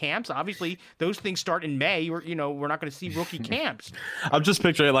rookie camps? Obviously, those things start in May. We're not going to see rookie camps. I'm just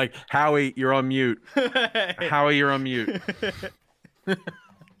picturing Howie, you're on mute. Howie, you're on mute.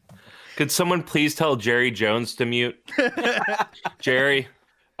 Could someone please tell Jerry Jones to mute? Jerry.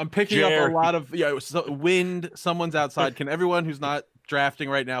 I'm picking up a lot of wind. Someone's outside. Can everyone who's not drafting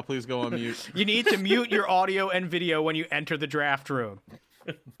right now please go on mute? You need to mute your audio and video when you enter the draft room.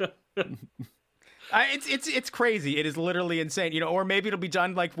 It's crazy. It is literally insane. Or maybe it'll be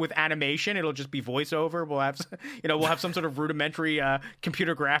done with animation. It'll just be voiceover. We'll have some sort of rudimentary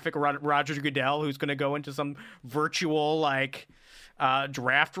computer graphic Roger Goodell who's going to go into some virtual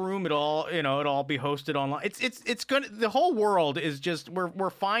draft room. It'll all be hosted online. It's gonna, the whole world is just, we're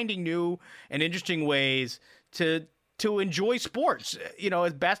finding new and interesting ways to enjoy sports,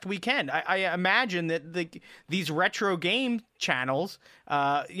 as best we can. I imagine that these retro game channels,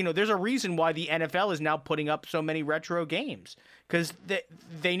 there's a reason why the NFL is now putting up so many retro games, because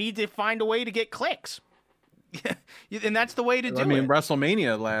they need to find a way to get clicks. And that's the way to do it. I mean,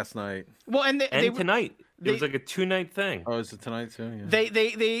 WrestleMania last night. Well, and tonight. It was like a 2-night thing. Oh, is it tonight too? Yeah.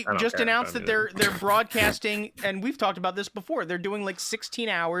 They just announced that they're broadcasting, and we've talked about this before. They're doing like 16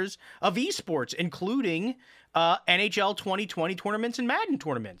 hours of esports, including NHL 2020 tournaments and Madden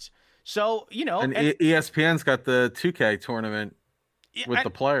tournaments. So, you know, and ESPN's got the 2K tournament with the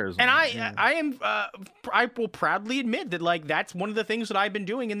players. And I will proudly admit that, like, that's one of the things that I've been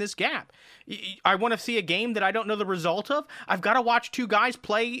doing in this gap. I want to see a game that I don't know the result of. I've got to watch two guys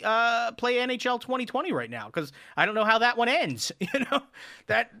play NHL 2020 right now because I don't know how that one ends. You know,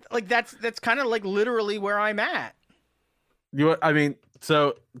 that's kind of like literally where I'm at.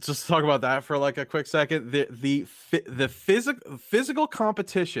 So just talk about that for like a quick second. The physical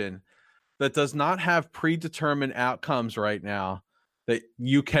competition that does not have predetermined outcomes right now that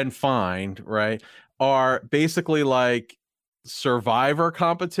you can find, right, are basically like Survivor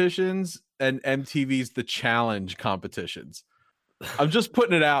competitions and MTV's The Challenge competitions. I'm just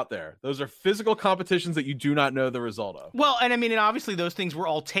putting it out there. Those are physical competitions that you do not know the result of. Well, and I mean, and obviously those things were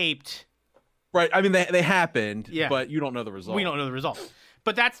all taped. Right. I mean, they happened, but you don't know the result. We don't know the result.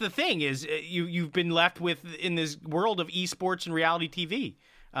 But that's the thing is you've been left with in this world of esports and reality TV.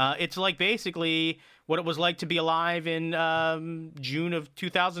 It's like basically what it was like to be alive in June of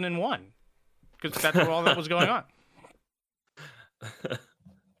 2001, because that's all that was going on.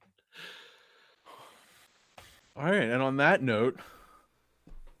 All right, and on that note,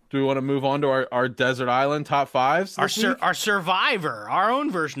 do we want to move on to our Desert Island top fives? Our Survivor, our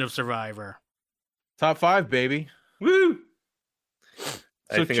own version of Survivor. Top 5, baby. Woo! So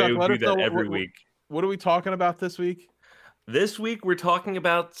I think Chuck, I would do that every week. What are we talking about this week? This week we're talking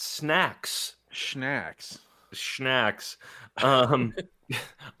about snacks. Schnacks. On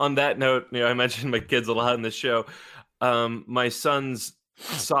that note, I mentioned my kids a lot in this show. My son's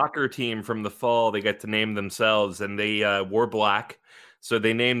soccer team from the fall, they get to name themselves, and they wore black, so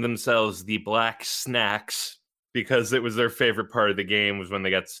they named themselves the Black Snacks because it was their favorite part of the game was when they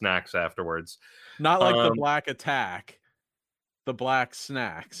got snacks afterwards. Not like the Black Attack, the Black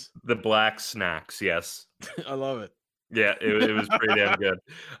Snacks. The Black Snacks, yes. I love it. Yeah, it was pretty damn good.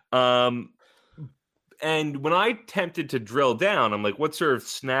 And when I attempted to drill down, I'm like, what sort of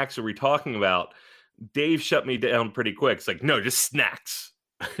snacks are we talking about? Dave shut me down pretty quick. It's like, no, just snacks.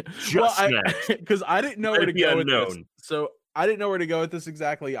 Snacks. Because I didn't know where to go with this. So I didn't know where to go with this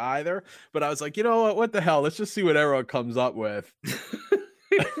exactly either. But I was like, you know what? What the hell? Let's just see what everyone comes up with.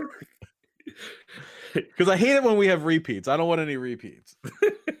 Because I hate it when we have repeats. I don't want any repeats.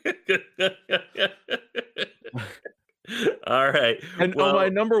 All right. And on my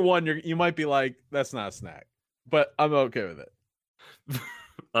number one, you might be like, that's not a snack. But I'm okay with it.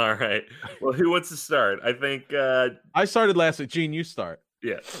 All right. Well, who wants to start? I think I started last week. Gene, you start.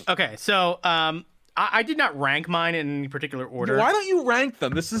 Yeah. Okay, so I did not rank mine in any particular order. Why don't you rank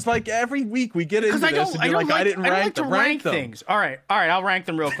them? This is like every week we get into this and you're like, I didn't rank them. Rank things. All right, I'll rank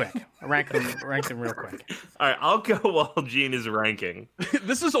them real quick. Rank them real quick. All right, I'll go while Gene is ranking.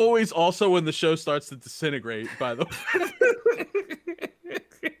 This is always also when the show starts to disintegrate, by the way.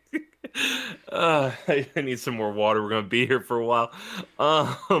 I need some more water. We're going to be here for a while.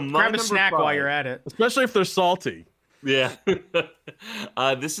 Grab a snack while you're at it. Especially if they're salty. Yeah.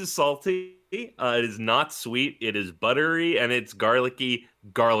 This is salty. It is not sweet. It is buttery, and it's garlicky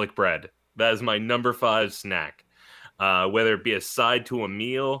garlic bread. That is my number 5 snack. Whether it be a side to a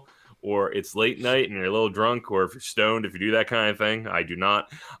meal, or it's late night and you're a little drunk, or if you're stoned, if you do that kind of thing. I do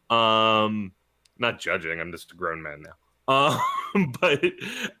not. Not judging. I'm just a grown man now. But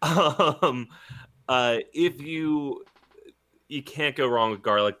if you can't go wrong with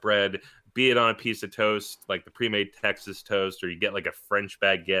garlic bread, be it on a piece of toast, like the pre-made Texas toast, or you get like a French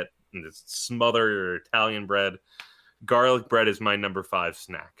baguette and just smother your Italian bread. Garlic bread is my number 5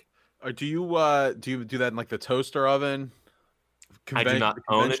 snack. Do you do that in like the toaster oven? I do not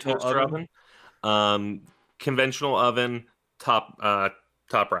own a toaster oven. Conventional oven, top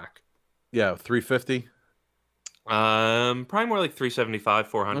rack. Yeah, 350. Probably more like 375,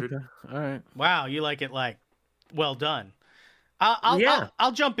 400. Okay. All right. Wow, you like it like well done.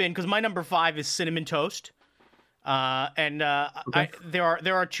 I'll jump in because my number 5 is cinnamon toast. Okay.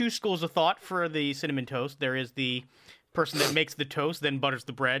 There are 2 schools of thought for the cinnamon toast. There is the person that makes the toast, then butters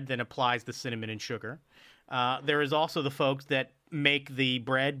the bread, then applies the cinnamon and sugar. There is also the folks that make the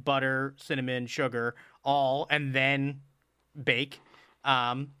bread, butter, cinnamon, sugar, all, and then bake.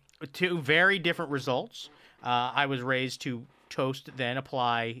 2 very different results. I was raised to toast, then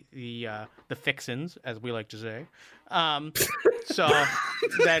apply the fixins, as we like to say. So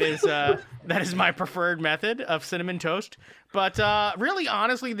that is my preferred method of cinnamon toast. But really,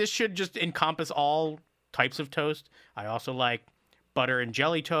 honestly, this should just encompass all types of toast. I also like butter and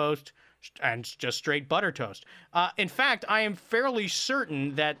jelly toast and just straight butter toast. In fact, I am fairly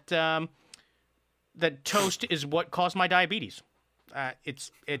certain that that toast is what caused my diabetes.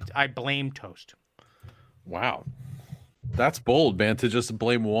 I blame toast. Wow. That's bold, man, to just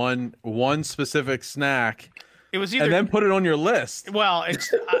blame one specific snack It was either and then put it on your list. well,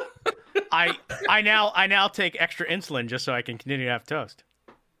 it's I now take extra insulin just so I can continue to have toast.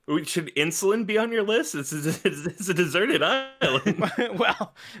 Should insulin be on your list? It's a deserted island.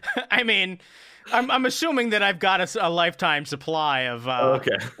 Well, I mean, I'm assuming that I've got a lifetime supply of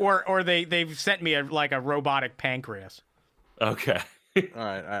Okay. or they've sent me a robotic pancreas. Okay. All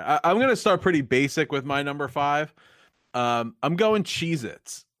right. I'm going to start pretty basic with my number 5. I'm going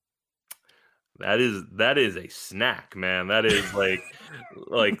Cheez-Its. That is a snack, man. That is like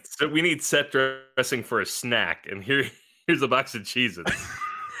so we need set dressing for a snack, and here's a box of Cheez-Its.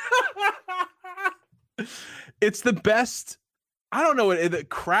 It's the best. I don't know what the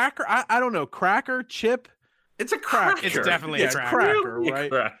cracker. I don't know, cracker chip. It's a cracker. It's definitely a cracker. Cracker, Really a right?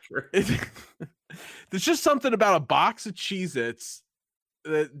 cracker. There's just something about a box of Cheez-Its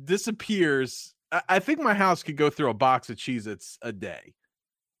that disappears. I think my house could go through a box of Cheez-Its a day.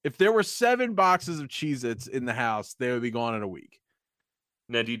 If there were 7 boxes of Cheez-Its in the house, they would be gone in a week.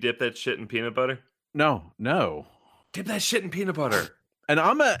 Now, do you dip that shit in peanut butter? No. Dip that shit in peanut butter. And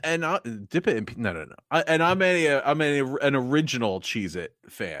I'll dip it in no. I'm an original Cheez-It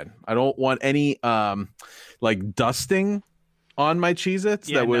fan. I don't want any like dusting on my Cheez-Its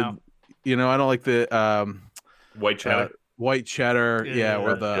that would I don't like the White cheddar. White cheddar,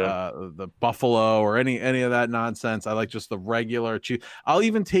 or the buffalo or any of that nonsense. I like just the regular cheese. I'll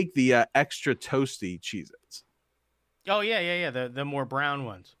even take the extra toasty Cheez-Its. Oh yeah. The more brown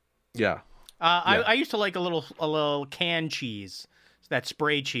ones. Yeah. I used to like a little canned cheese, that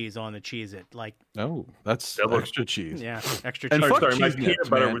spray cheese on the Cheez-It. Like, oh, that's extra cheese. Yeah, extra And cheese. fuck sorry,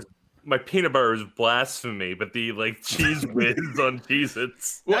 my peanut butter was blasphemy, but the cheese whiz on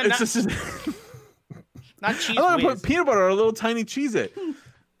Cheez-Its. Well, it's just not cheese. I want to put peanut butter on a little tiny Cheez-It.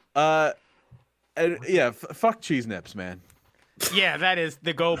 And fuck cheese nips, man. Yeah, that is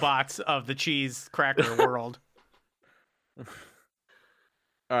the GoBots of the cheese cracker world. All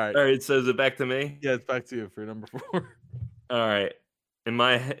right. All right, so is it back to me? Yeah, it's back to you for number 4. All right. In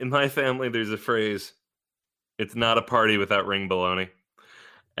my family, there's a phrase: "It's not a party without ring bologna,"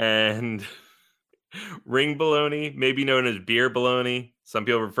 and ring bologna, maybe known as beer bologna. Some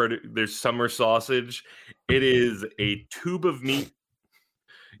people refer to there's summer sausage. It is a tube of meat.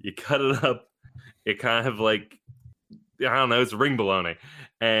 You cut it up. It kind of like I don't know. It's ring bologna,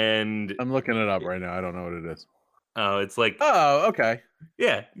 and I'm looking it up right now. I don't know what it is. oh, it's like Oh, okay.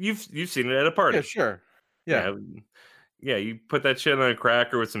 yeah, you've seen it at a party. Yeah, sure. Yeah. Yeah, you put that shit on a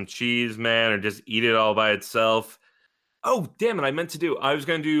cracker with some cheese, man, or just eat it all by itself. Oh, damn it! I was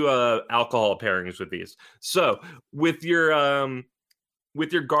going to do alcohol pairings with these. So with your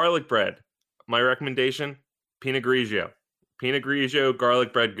garlic bread, my recommendation: Pinot Grigio. Pinot Grigio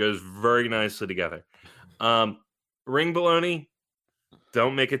garlic bread goes very nicely together. Ring bologna,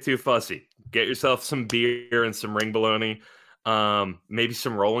 don't make it too fussy. Get yourself some beer and some ring bologna. Maybe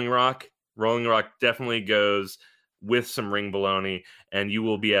some Rolling Rock. Rolling Rock definitely goes with some ring bologna, and you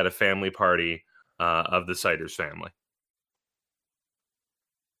will be at a family party of the Ciders family.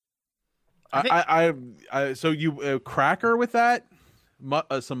 So you cracker with that?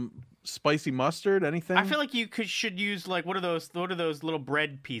 Some spicy mustard? Anything? I feel like you should use like what are those little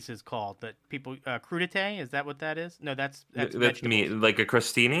bread pieces called that people crudité? Is that what that is? No, that's meat, like a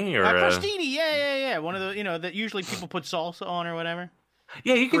crostini or crostini. Yeah. One of the that usually people put salsa on or whatever.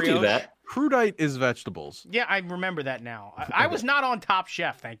 Yeah, you can Brioche. do that. Crudite is vegetables. Yeah, I remember that now. I was not on Top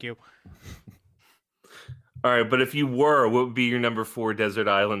Chef, thank you. All right, but if you were, what would be your number 4 desert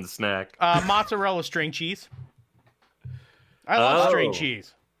island snack? Mozzarella string cheese. I love string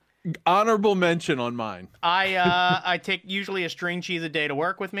cheese. Honorable mention on mine. I take usually a string cheese a day to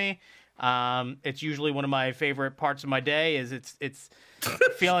work with me. It's usually one of my favorite parts of my day. Is it's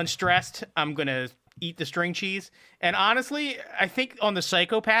feeling stressed, I'm gonna eat the string cheese. And honestly, I think on the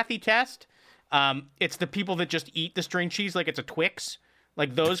psychopathy test, it's the people that just eat the string cheese like it's a Twix.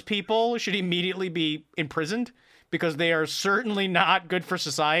 Like those people should immediately be imprisoned because they are certainly not good for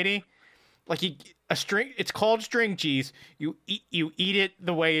society. Like it's called string cheese. You eat it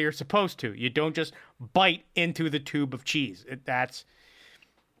the way you're supposed to. You don't just bite into the tube of cheese.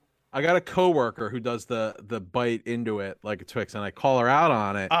 I got a coworker who does the bite into it like a Twix, and I call her out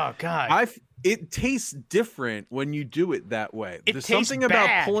on it. Oh God! it tastes different when you do it that way. It There's tastes something bad.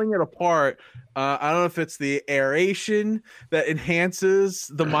 about pulling it apart. I don't know if it's the aeration that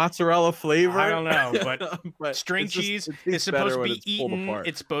enhances the mozzarella flavor. I don't know, but string it's just- cheese it is tastes supposed better to when be it's pulled eaten. apart.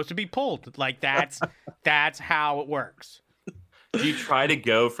 It's supposed to be pulled. Like that's how it works. Do you try to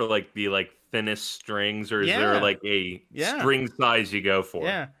go for like the thinnest strings, or is there Yeah. like a Yeah. string size you go for?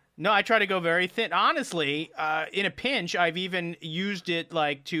 Yeah. No, I try to go very thin. Honestly, in a pinch, I've even used it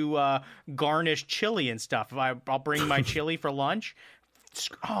like to garnish chili and stuff. I'll bring my chili for lunch.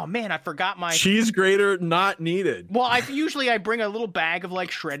 Oh man, I forgot my Cheese grater not needed. Well, I bring a little bag of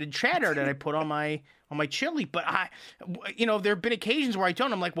like shredded cheddar that I put on my chili, but there have been occasions where I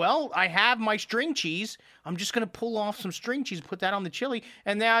don't. I'm like, well, I have my string cheese. I'm just gonna pull off some string cheese, put that on the chili,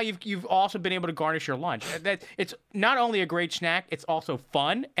 and now you've also been able to garnish your lunch. That it's not only a great snack, it's also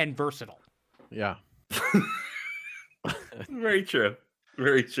fun and versatile. Yeah. Very true.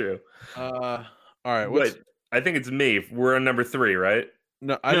 Very true. All right. What's But I think it's me. We're on number 3, right?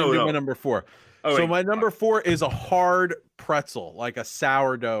 no? I didn't do No. my number 4. Oh, So wait. my number 4 is a hard pretzel, like a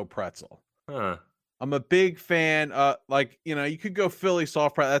sourdough pretzel. Huh. I'm a big fan. You could go Philly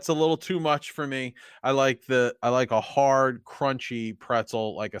soft pretzel. That's a little too much for me. I like a hard, crunchy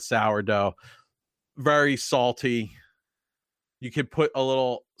pretzel, like a sourdough. Very salty. You could put a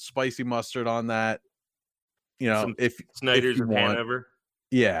little spicy mustard on that. Some if Snyder's you of want. Hanover.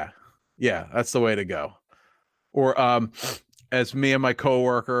 Yeah, that's the way to go. Or as me and my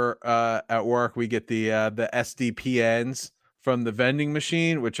coworker at work, we get the SDPNs from the vending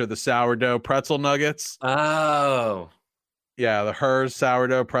machine, which are the sourdough pretzel nuggets. Oh. Yeah, the Hers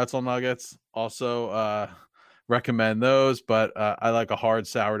sourdough pretzel nuggets. Also recommend those, but I like a hard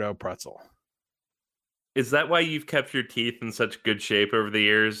sourdough pretzel. Is that why you've kept your teeth in such good shape over the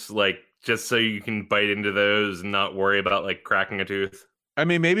years? Like, just so you can bite into those and not worry about like cracking a tooth? I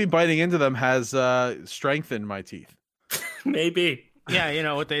mean, maybe biting into them has strengthened my teeth. Maybe. Yeah, you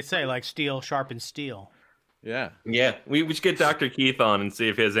know what they say, like steel sharpens steel. Yeah. Yeah. We should get Dr. Keith on and see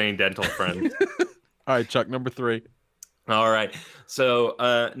if he has any dental friends. All right, Chuck, number 3. All right. So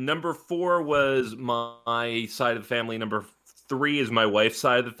number 4 was my side of the family. Number 3 is my wife's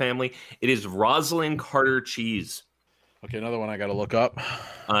side of the family. It is Rosalind Carter cheese. Okay, another one I got to look up.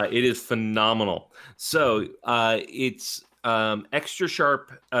 It is phenomenal. So it's extra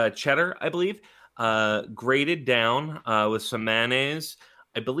sharp cheddar, I believe, grated down with some mayonnaise,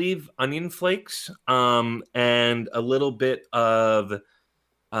 I believe onion flakes, and a little bit of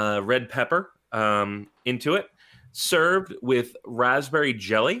red pepper into it, served with raspberry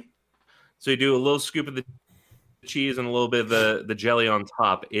jelly. So you do a little scoop of the cheese and a little bit of the jelly on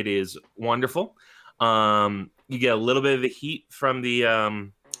top. It is wonderful. You get a little bit of the heat from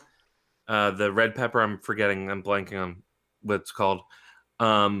the red pepper. I'm blanking on what it's called.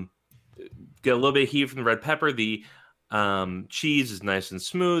 Get a little bit of heat from the red pepper. The cheese is nice and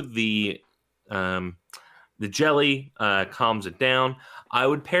smooth. The jelly calms it down. I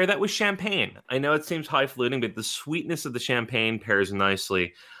would pair that with champagne. I know it seems highfalutin, but the sweetness of the champagne pairs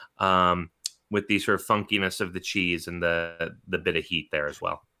nicely with the sort of funkiness of the cheese and the bit of heat there as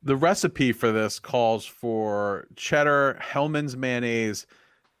well. The recipe for this calls for cheddar, Hellman's mayonnaise,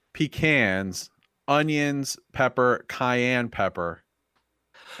 pecans, onions, pepper, cayenne pepper,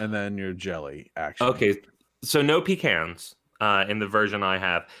 and then your jelly, actually. Okay, so no pecans in the version I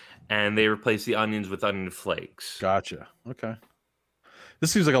have, and they replace the onions with onion flakes. Gotcha. Okay.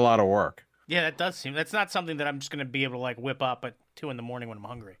 This seems like a lot of work. Yeah, that does seem. That's not something that I'm just gonna be able to like whip up at 2 a.m. when I'm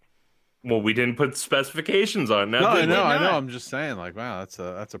hungry. Well, we didn't put specifications on. No, I know. not? I'm just saying, like, wow, that's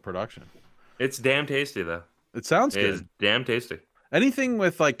a production. It's damn tasty, though. It sounds It is good. damn tasty. Anything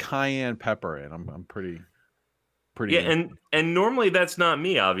with like cayenne pepper in, I'm pretty. Yeah, and normally that's not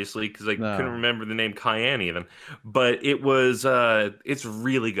me, obviously, because I No. couldn't remember the name cayenne even. But it was, it's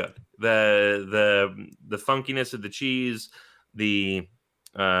really good. The funkiness of the cheese, the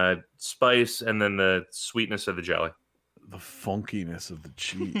spice, and then the sweetness of the jelly. The funkiness of the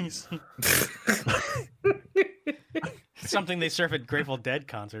cheese. Something they serve at Grateful Dead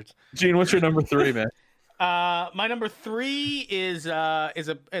concerts. Gene, what's your number 3, man? My number 3 is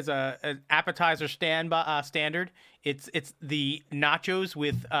an appetizer standard. It's the nachos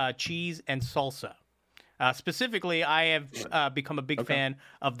with cheese and salsa. Specifically, I have become a big fan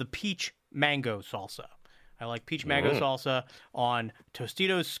of the peach mango salsa. I like peach mango salsa on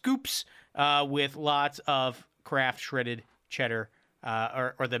Tostitos scoops with lots of Kraft shredded cheddar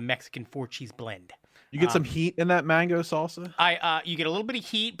or the Mexican 4-cheese blend. You get some heat in that mango salsa? You get a little bit of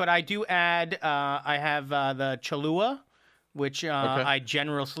heat, but I do add. I have the Cholula, which I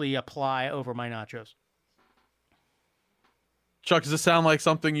generously apply over my nachos. Chuck, does this sound like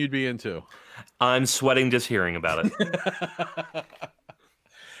something you'd be into? I'm sweating just hearing about it.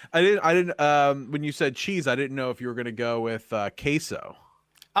 I didn't. When you said cheese, I didn't know if you were gonna go with queso.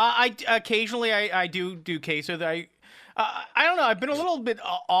 I occasionally I do queso. I don't know. I've been a little bit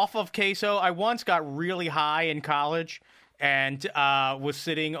off of queso. I once got really high in college and was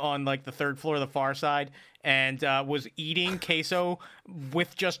sitting on like the third floor of the Far Side and was eating queso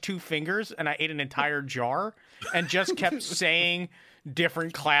with just 2 fingers, and I ate an entire jar and just kept saying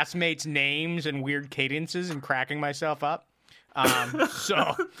different classmates' names and weird cadences and cracking myself up.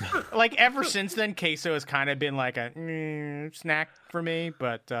 So like ever since then, queso has kind of been like a snack for me.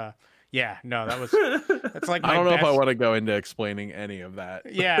 But yeah, no, that's like my I don't know if I best- want to go into explaining any of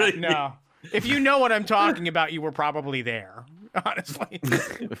that. Yeah, no. If you know what I'm talking about, you were probably there. Honestly.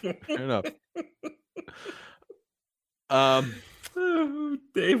 Fair enough.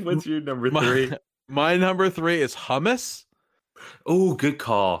 Dave, what's your number 3? My number 3 is hummus. Oh, good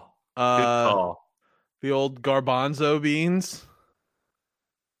call. Good call. The old garbanzo beans.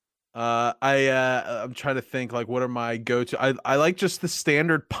 I'm trying to think like what are my go-to. I like just the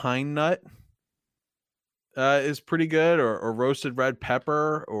standard pine nut. Is pretty good, or roasted red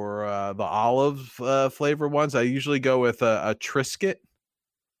pepper, or the olive flavor ones. I usually go with a Triscuit.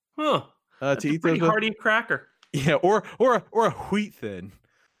 Huh. That's To a eat pretty those with. hearty cracker. Yeah, or a wheat thin.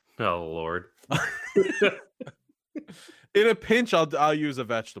 Oh Lord. In a pinch, I'll use a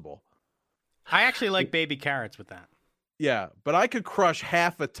vegetable. I actually like baby carrots with that. Yeah, but I could crush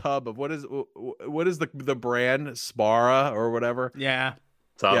half a tub of what is the brand Sbarra or whatever. Yeah.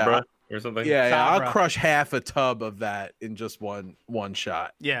 Sabra or something. Yeah, Sabra. I'll crush half a tub of that in just one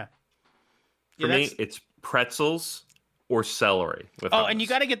shot. Yeah. For me, it's pretzels or celery. With Oh, hummus. and you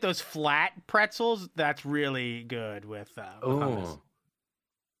got to get those flat pretzels. That's really good with hummus.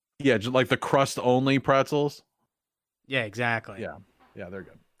 Yeah, just like the crust only pretzels. Yeah, exactly. Yeah, they're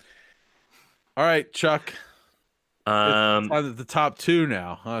good. All right, Chuck. It's on the top 2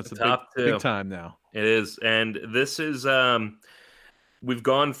 now. It's The a top big 2. time now. It is, and this is we've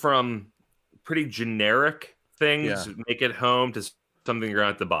gone from pretty generic things, make it home, to something you're going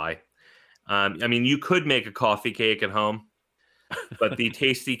to have to buy. I mean, you could make a coffee cake at home, but the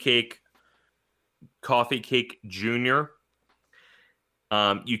Tasty Cake Coffee Cake Junior,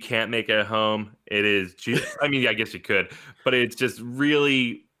 you can't make it at home. It is, I mean, I guess you could, but it's just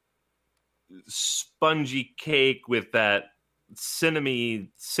really spongy cake with that cinnamony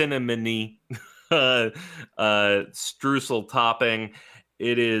streusel topping.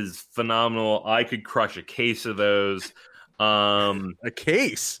 It is phenomenal. I could crush a case of those. A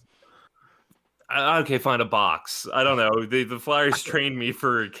case? Okay, find a box. I don't know. The Flyers trained me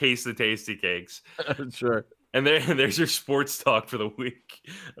for a case of Tasty Cakes. Sure. And there's your sports talk for the week.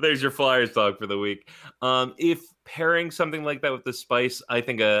 There's your Flyers talk for the week. If pairing something like that with the spice, I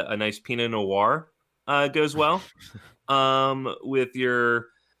think a nice Pinot Noir goes well with your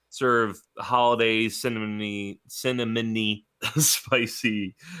sort of holiday cinnamony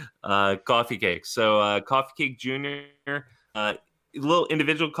spicy coffee cake. So Coffee Cake Junior, little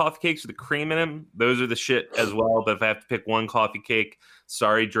individual coffee cakes with the cream in them. Those are the shit as well. But if I have to pick one coffee cake,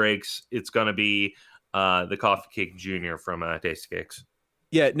 sorry, Drakes, it's going to be the Coffee Cake Junior from Tasty Cakes.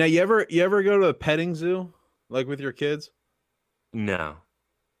 Yeah. Now, you ever go to a petting zoo, like with your kids? No.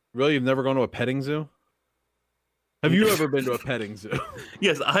 Really, you've never gone to a petting zoo? Have you ever been to a petting zoo?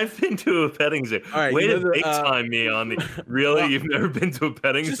 Yes, I've been to a petting zoo. All right, way to big time me on the. Really, you've never been to a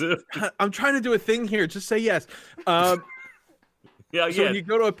petting zoo? I'm trying to do a thing here. Just say yes. Yeah. So when you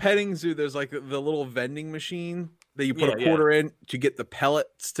go to a petting zoo, there's like the little vending machine that you put a quarter in to get the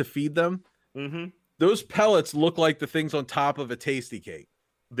pellets to feed them. Mm-hmm. Those pellets look like the things on top of a Tasty Cake.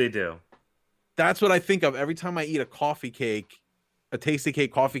 They do. That's what I think of every time I eat a coffee cake, a Tasty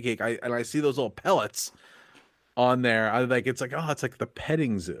Cake coffee cake. I see those little pellets on there. It's like the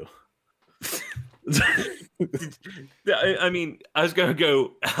petting zoo. I mean, I was about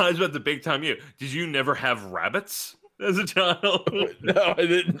to big time you. Did you never have rabbits as a child? No, I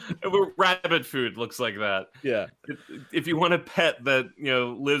didn't. Rabbit food looks like that. Yeah. If you want a pet that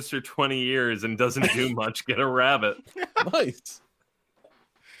lives for 20 years and doesn't do much, get a rabbit. Nice.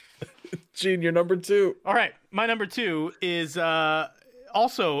 Gene, you're number 2. All right, my number 2 is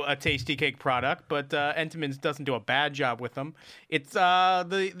also a Tasty Cake product, but Entenmann's doesn't do a bad job with them. It's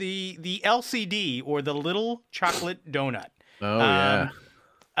the LCD, or the Little Chocolate Donut. Oh yeah.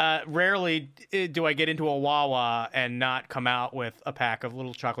 Rarely do I get into a Wawa and not come out with a pack of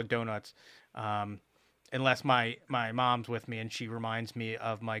Little Chocolate Donuts. unless my mom's with me and she reminds me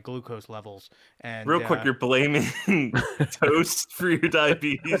of my glucose levels. And Real quick, you're blaming toast for your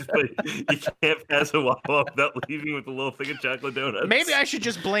diabetes, but you can't pass a Wawa without leaving with a little thing of chocolate donuts. maybe I should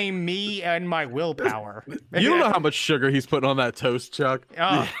just blame me and my willpower. You don't know how much sugar he's putting on that toast, Chuck.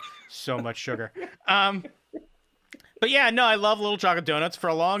 Oh, so much sugar. But yeah, no, I love little chocolate donuts. For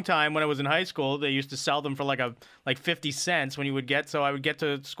a long time, when I was in high school, they used to sell them for like 50 cents when you would get. So I would get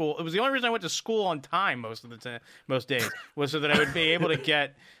to school. It was the only reason I went to school on time most days was so that I would be able to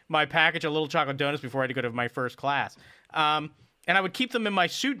get my package of little chocolate donuts before I had to go to my first class. And I would keep them in my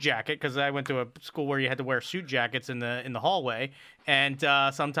suit jacket because I went to a school where you had to wear suit jackets in the hallway, and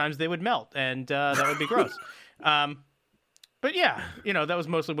sometimes they would melt, and that would be gross. But yeah, that was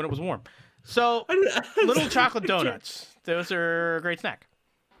mostly when it was warm. So, little chocolate donuts. Those are a great snack.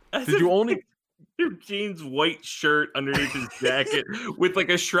 Did you only... Your jeans white shirt underneath his jacket with like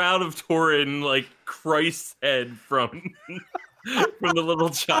a shroud of Turin, like Christ's head from the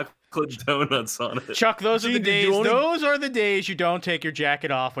little chocolate donuts on it. Chuck, those are the days. Those are the days you don't take your jacket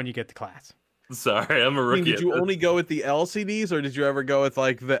off when you get to class. Sorry, I'm a rookie. Did you only go with the LCDs, or did you ever go with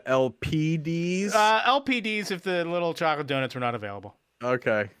like the LPDs? LPDs if the little chocolate donuts were not available.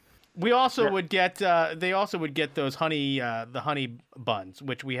 Okay. We also would get. They also would get those the honey buns,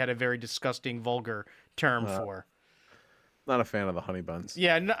 which we had a very disgusting, vulgar term for. Not a fan of the honey buns.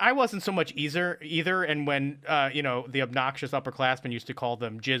 Yeah, no, I wasn't so much either. And when the obnoxious upperclassmen used to call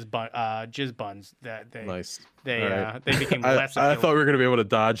them jizz buns, that they nice. They became less. I thought we were gonna be able to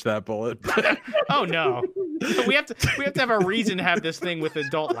dodge that bullet. Oh no, we have to have a reason to have this thing with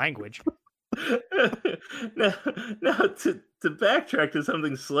adult language. Now to backtrack to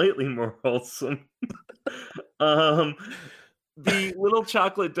something slightly more wholesome. The little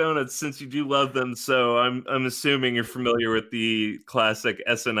chocolate donuts, since you do love them, so I'm assuming you're familiar with the classic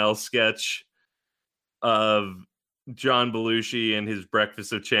SNL sketch of John Belushi and his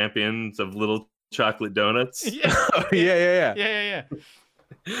Breakfast of Champions of little chocolate donuts. Yeah.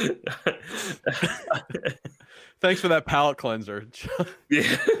 Thanks for that palate cleanser.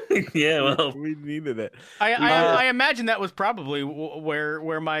 Yeah. Well, we needed it. I imagine that was probably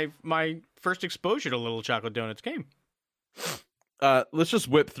where my first exposure to little chocolate donuts came. Let's just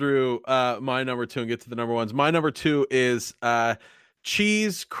whip through my number 2 and get to the number ones. My number 2 is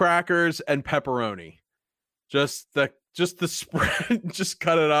cheese, crackers, and pepperoni. Just the spread. Just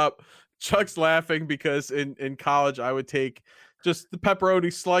cut it up. Chuck's laughing because in college I would take just the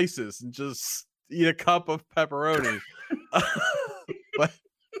pepperoni slices and just eat a cup of pepperoni.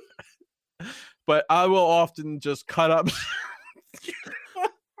 but I will often just cut up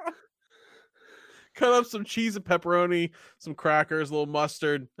some cheese and pepperoni, some crackers, a little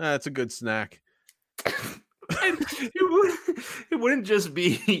mustard. It's a good snack. It wouldn't just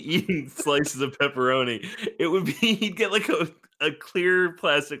be eating slices of pepperoni. It would be he'd get like a clear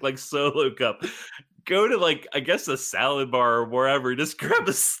plastic like Solo cup. Go to like I guess a salad bar or wherever. Just grab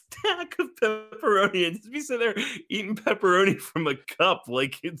a stack of pepperoni and just be sitting there eating pepperoni from a cup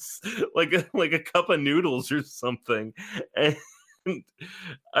like it's like a cup of noodles or something. And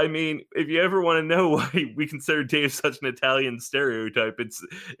I mean, if you ever want to know why we consider Dave such an Italian stereotype, it's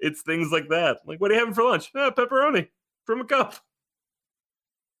things like that. Like, what are you having for lunch? Pepperoni from a cup.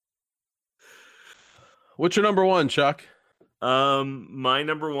 What's your number 1, Chuck? My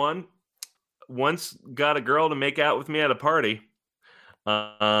number 1. Once got a girl to make out with me at a party.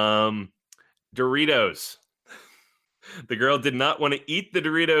 Doritos. The girl did not want to eat the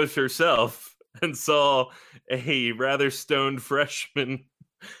Doritos herself and saw a rather stoned freshman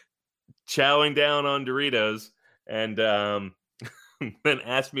chowing down on Doritos and then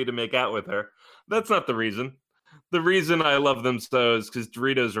asked me to make out with her. That's not the reason. The reason I love them so is because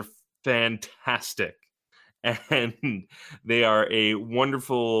Doritos are fantastic. And they are a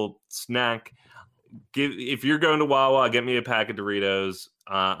wonderful snack. If you're going to Wawa, get me a pack of Doritos.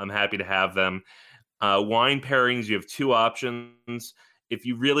 I'm happy to have them. Wine pairings, you have 2 options. If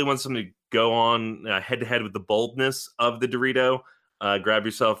you really want something to go on head-to-head with the boldness of the Dorito, grab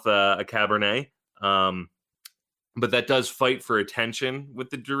yourself a Cabernet. But that does fight for attention with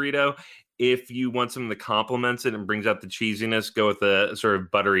the Dorito. If you want something that complements it and brings out the cheesiness, go with a sort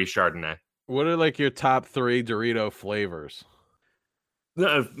of buttery Chardonnay. What are like your top 3 Dorito flavors?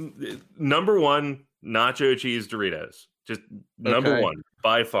 Number 1, nacho cheese Doritos. Just number 1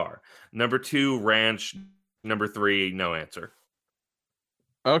 by far. Number 2, ranch. Number 3, no answer.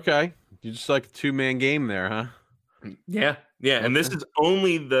 Okay. You just like a 2-man game there, huh? Yeah. Okay. And this is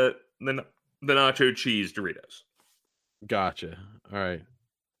only the nacho cheese Doritos. Gotcha. All right.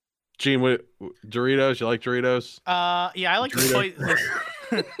 Gene, what Doritos? You like Doritos? Yeah, I like Doritos.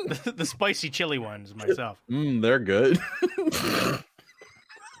 the spicy chili ones myself. They're good.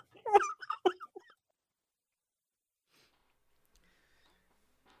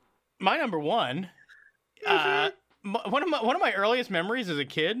 My number one, one of my earliest memories as a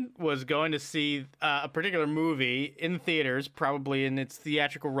kid was going to see a particular movie in theaters, probably in its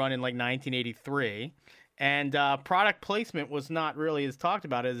theatrical run in like 1983. And product placement was not really as talked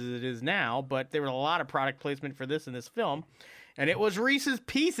about as it is now, but there was a lot of product placement for this in this film, and it was Reese's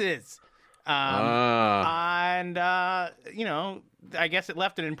Pieces. And you know, I guess it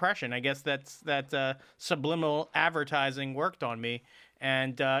left an impression. I guess that subliminal advertising worked on me,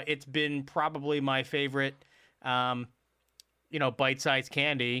 and it's been probably my favorite, bite-sized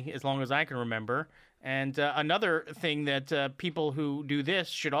candy as long as I can remember. And another thing that people who do this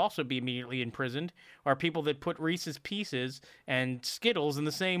should also be immediately imprisoned are people that put Reese's Pieces and Skittles in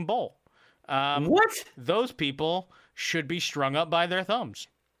the same bowl. What? Those people should be strung up by their thumbs.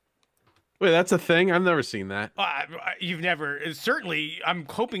 Wait, that's a thing? I've never seen that. You've never... Certainly, I'm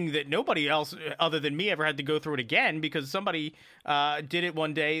hoping that nobody else other than me ever had to go through it again, because somebody did it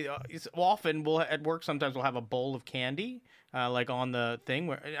one day. Often, at work, sometimes we'll have a bowl of candy, like on the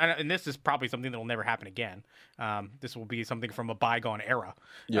thing. And this is probably something that will never happen again. This will be something from a bygone era.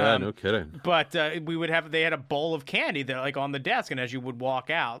 Yeah, no kidding. But they had a bowl of candy that, like, on the desk, and as you would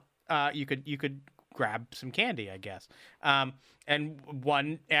walk out, you could grab some candy, I guess. And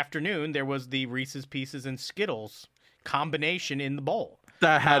one afternoon, there was the Reese's Pieces and Skittles combination in the bowl.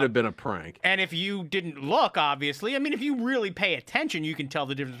 That had to have been a prank. And if you didn't look, obviously, I mean, if you really pay attention, you can tell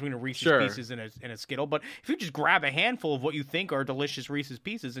the difference between a Reese's Pieces and a Skittle. But if you just grab a handful of what you think are delicious Reese's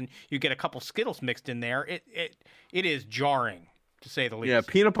Pieces and you get a couple Skittles mixed in there, it is jarring, to say the least. Yeah,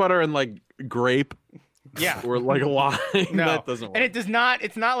 peanut butter and, like, grape. Yeah. Or like a lime. No. That doesn't work. And it's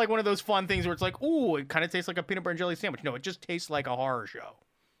not like one of those fun things where it's like, ooh, it kind of tastes like a peanut butter and jelly sandwich. No, it just tastes like a horror show.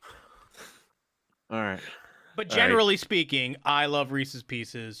 All right. But generally speaking, I love Reese's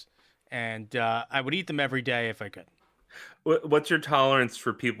Pieces, and I would eat them every day if I could. What's your tolerance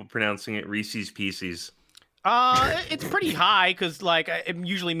for people pronouncing it Reese's Pieces? It's pretty high, because like it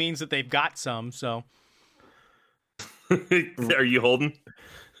usually means that they've got some, so. Are you holding?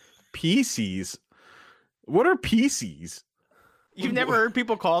 Pieces? What are Pieces? You've never heard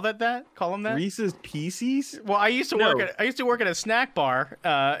people call them that? Reese's Pieces? Well, I used to work at a snack bar,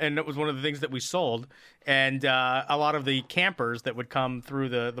 and it was one of the things that we sold. And a lot of the campers that would come through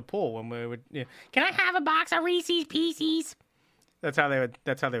the pool when we would, can I have a box of Reese's Pieces? That's how they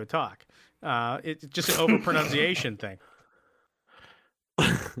would talk. It's just an overpronunciation thing.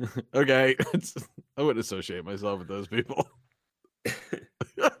 Okay, I wouldn't associate myself with those people.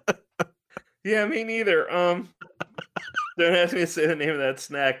 Yeah, me neither. Don't ask me to say the name of that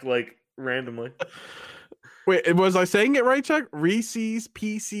snack like randomly. Wait, was I saying it right, Chuck? Reese's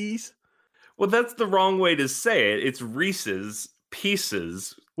Pieces? Well, that's the wrong way to say it. It's Reese's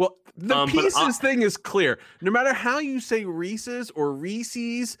Pieces. Well, the pieces thing is clear. No matter how you say Reese's or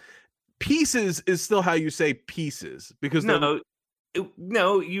Reese's, Pieces is still how you say pieces. Because no,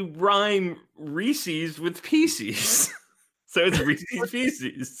 you rhyme Reese's with Pieces. So it's Reese's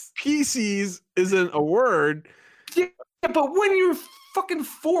Pieces. Pieces isn't a word. Yeah, but when you're fucking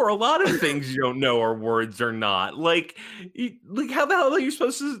four, a lot of things you don't know are words or not. Like how the hell are you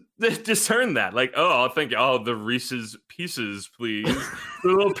supposed to discern that? Like, I'll think, the Reese's Pieces, please. The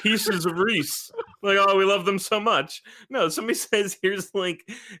little pieces of Reese. Like, we love them so much. No, somebody says, here's warm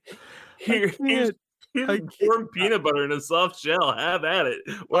peanut butter in a soft shell. Have at it.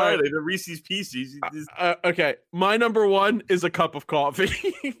 Why are they the Reese's Pieces? Okay, my number one is a cup of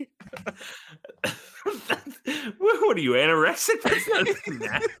coffee. What are you, anorexic? That's not a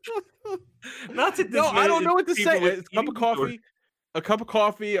snack. Not to no, I don't know what to say. It's a cup of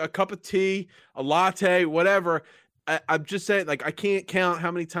coffee, a cup of tea, a latte, whatever. I'm just saying, like, I can't count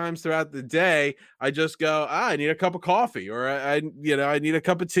how many times throughout the day I just go, I need a cup of coffee, or I need a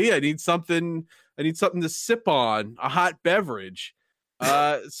cup of tea. I need something to sip on, a hot beverage.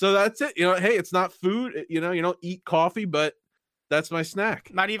 So that's it. Hey, it's not food. You don't eat coffee, but that's my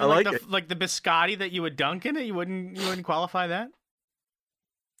snack. Not even like the biscotti that you would dunk in it. You wouldn't qualify that.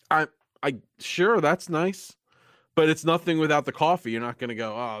 I sure, that's nice, but it's nothing without the coffee. You're not going to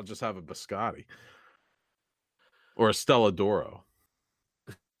go, I'll just have a biscotti or a Stella D'Oro.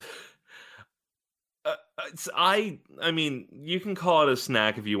 I mean, you can call it a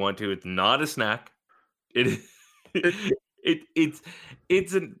snack if you want to. It's not a snack. It's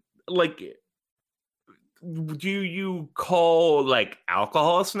like. Do you call like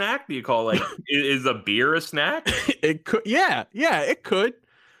alcohol a snack? Do you call like is a beer a snack? It could, yeah, it could.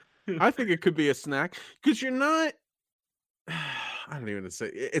 I think it could be a snack because you're not. I don't even say.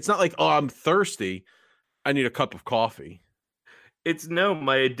 It's not like, oh, I'm thirsty. I need a cup of coffee. It's no,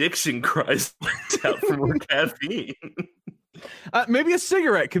 my addiction cries out for more caffeine. Maybe a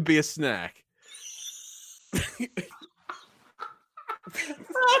cigarette could be a snack.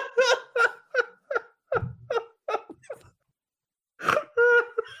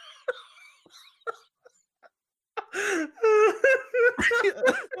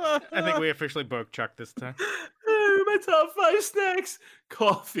 I think we officially broke Chuck this time. My top 5 snacks: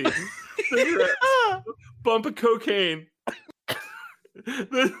 coffee, cigarettes, bump of cocaine.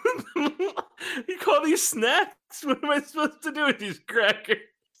 You call these snacks? What am I supposed to do with these crackers?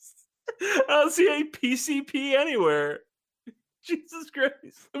 I don't see any PCP anywhere. Jesus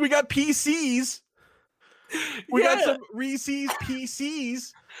Christ. We got PCs. We got some Reese's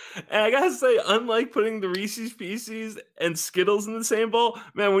PCs. And I gotta say, unlike putting the Reese's Pieces and Skittles in the same bowl,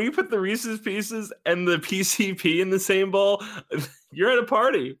 man, when you put the Reese's Pieces and the PCP in the same bowl, you're at a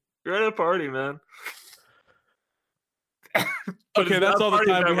party. You're at a party, man. Okay, that's all the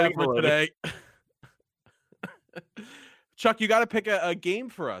time we have for today. Chuck, you got to pick a game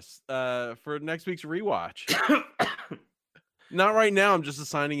for us for next week's rewatch. Not right now. I'm just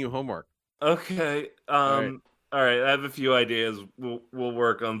assigning you homework. Okay. All right. I have a few ideas. We'll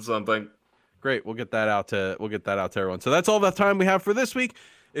work on something. Great. We'll get that out to everyone. So that's all the time we have for this week.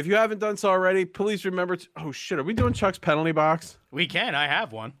 If you haven't done so already, please remember to. Oh shit! Are we doing Chuck's penalty box? We can. I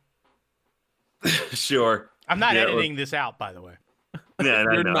have one. Sure. I'm not editing this out, by the way. Yeah,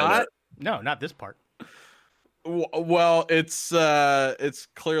 You're not. No, not this part. Well, it's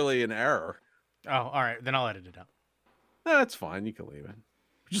clearly an error. Oh, all right. Then I'll edit it out. That's fine. You can leave it.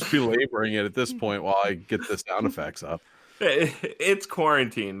 Just belaboring it at this point while I get the sound effects up. It's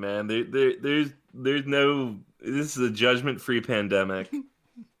quarantine, man. There's no. This is a judgment-free pandemic.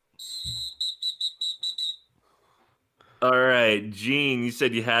 All right, Gene, you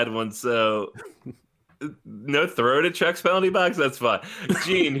said you had one, so no throw to Chuck's penalty box. That's fine.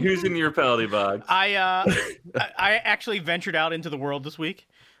 Gene, who's in your penalty box? I actually ventured out into the world this week,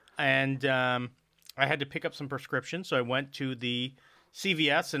 and I had to pick up some prescriptions, so I went to the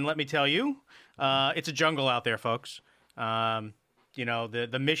CVS, and let me tell you, it's a jungle out there, folks. You know, the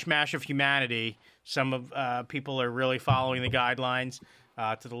mishmash of humanity. Some of people are really following the guidelines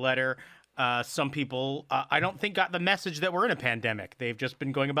to the letter. Some people, I don't think, got the message that we're in a pandemic. They've just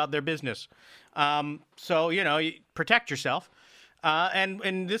been going about their business. So, you know, protect yourself. And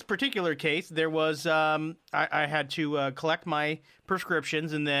in this particular case, there was, I had to collect my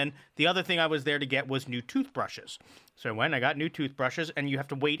prescriptions. And then the other thing I was there to get was new toothbrushes. So I went, I got new toothbrushes, and you have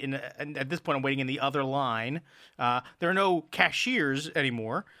to wait and at this point I'm waiting in the other line. There are no cashiers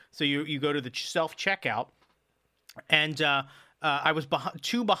anymore. So you go to the self-checkout. And I was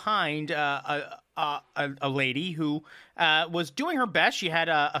behind a lady who was doing her best. She had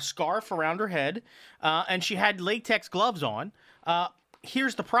a scarf around her head, and she had latex gloves on.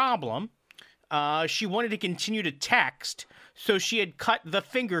 Here's the problem. She wanted to continue to text, so she had cut the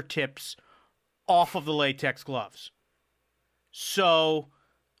fingertips off of the latex gloves. So,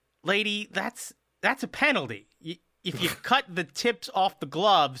 lady, that's a penalty. If you cut the tips off the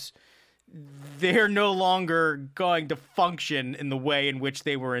gloves, they're no longer going to function in the way in which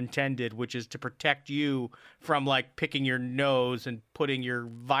they were intended, which is to protect you from, like, picking your nose and putting your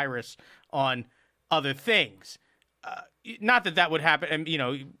virus on other things. Not that would happen, you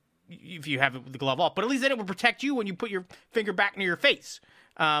know, if you have the glove off, but at least then it would protect you when you put your finger back near your face.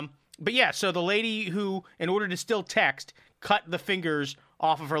 But yeah, so the lady who, in order to still text, cut the fingers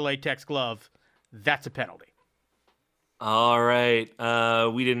off of her latex glove, that's a penalty. All right.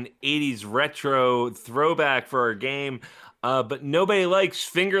 We did an 80s retro throwback for our game, but nobody likes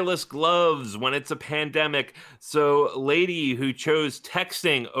fingerless gloves when it's a pandemic. So, lady who chose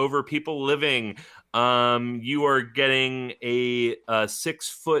texting over people living, you are getting a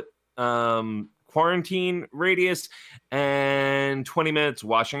 6-foot quarantine radius and 20 minutes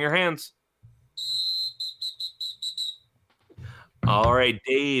washing your hands. All right,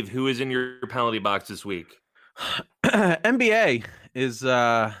 Dave, who is in your penalty box this week? NBA is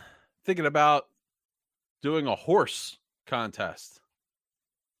thinking about doing a horse contest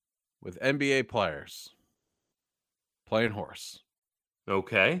with NBA players playing horse.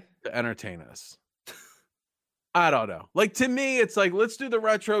 Okay. To entertain us. I don't know. Like, to me, it's like, let's do the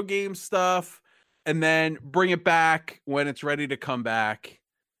retro game stuff and then bring it back when it's ready to come back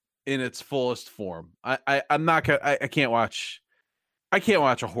in its fullest form. I'm not gonna, I can't watch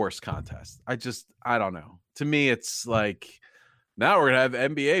a horse contest. I don't know. To me, it's like, now we're gonna have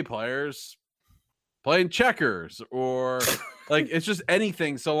NBA players playing checkers, or like it's just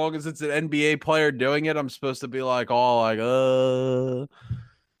anything. So long as it's an NBA player doing it, I'm supposed to be like all like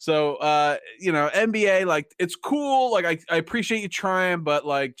So NBA, like, it's cool. Like I appreciate you trying, but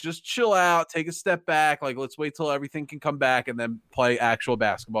like just chill out, take a step back. Like, let's wait till everything can come back and then play actual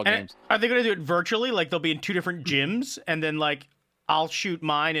basketball games. Are they going to do it virtually? Like they'll be in two different gyms, and then like I'll shoot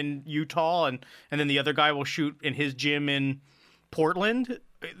mine in Utah, and then the other guy will shoot in his gym in Portland.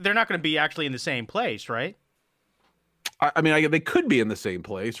 They're not going to be actually in the same place, right? I mean, they could be in the same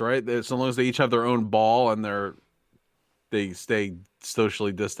place, right? So long as they each have their own ball and they stay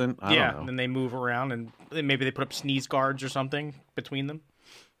socially distant. I don't know. And then they move around, and maybe they put up sneeze guards or something between them.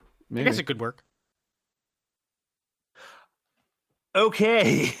 Maybe. I guess it could work.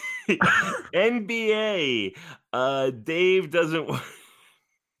 Okay. NBA. Dave doesn't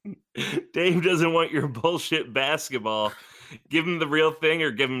want your bullshit basketball. Give him the real thing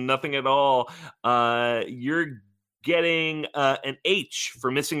or give him nothing at all. You're getting an H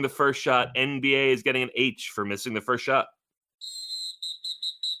for missing the first shot. NBA is getting an H for missing the first shot.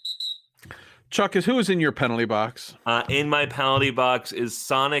 Chuck, who is in your penalty box? In my penalty box is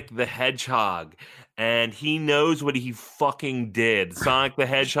Sonic the Hedgehog, and he knows what he fucking did. Sonic the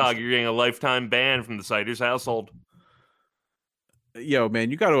Hedgehog, you're getting a lifetime ban from the Siders household. Yo,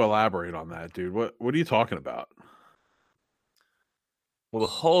 man, you got to elaborate on that, dude. What are you talking about? Well, the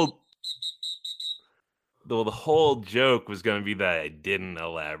whole joke was going to be that I didn't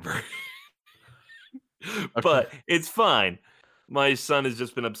elaborate. Okay. But it's fine. My son has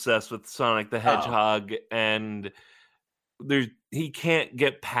just been obsessed with Sonic the Hedgehog, and he can't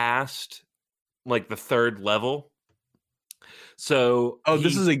get past like the third level. So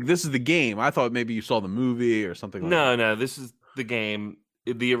this is the game. I thought maybe you saw the movie or something like that. No, this is the game,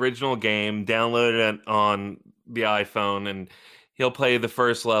 the original game. Downloaded it on the iPhone, and he'll play the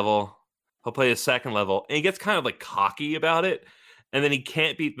first level. He'll play the second level, and he gets kind of like cocky about it. And then he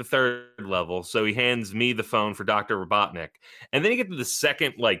can't beat the third level, so he hands me the phone for Dr. Robotnik. And then he gets to the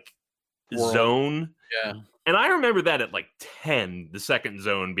second zone. Yeah. And I remember that at 10, the second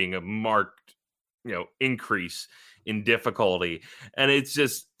zone being a marked, increase in difficulty. And it's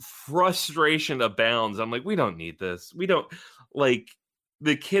just frustration abounds. I'm like, we don't need this. We don't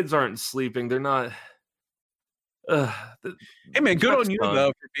the kids aren't sleeping. They're not. Hey man, good on you though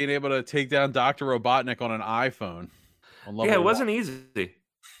for being able to take down Dr. Robotnik on an iPhone. Yeah, it wasn't easy.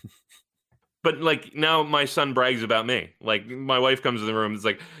 But now my son brags about me. My wife comes in the room and is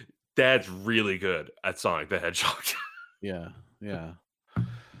like, Dad's really good at Sonic the Hedgehog. Yeah.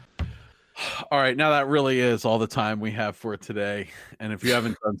 All right, now that really is all the time we have for today. And if you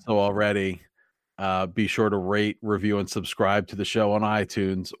haven't done so already, be sure to rate, review, and subscribe to the show on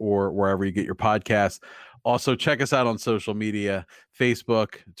iTunes or wherever you get your podcasts. Also, check us out on social media,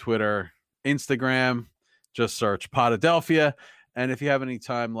 Facebook, Twitter, Instagram. Just search Podadelphia. And if you have any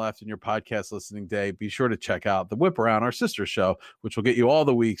time left in your podcast listening day, be sure to check out The Whip Around, our sister show, which will get you all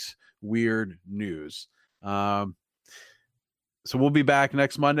the week's weird news. So we'll be back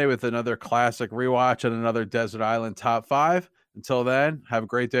next Monday with another classic rewatch and another Desert Island Top 5. Until then, have a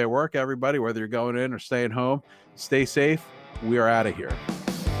great day at work, everybody, whether you're going in or staying home. Stay safe. We are out of here.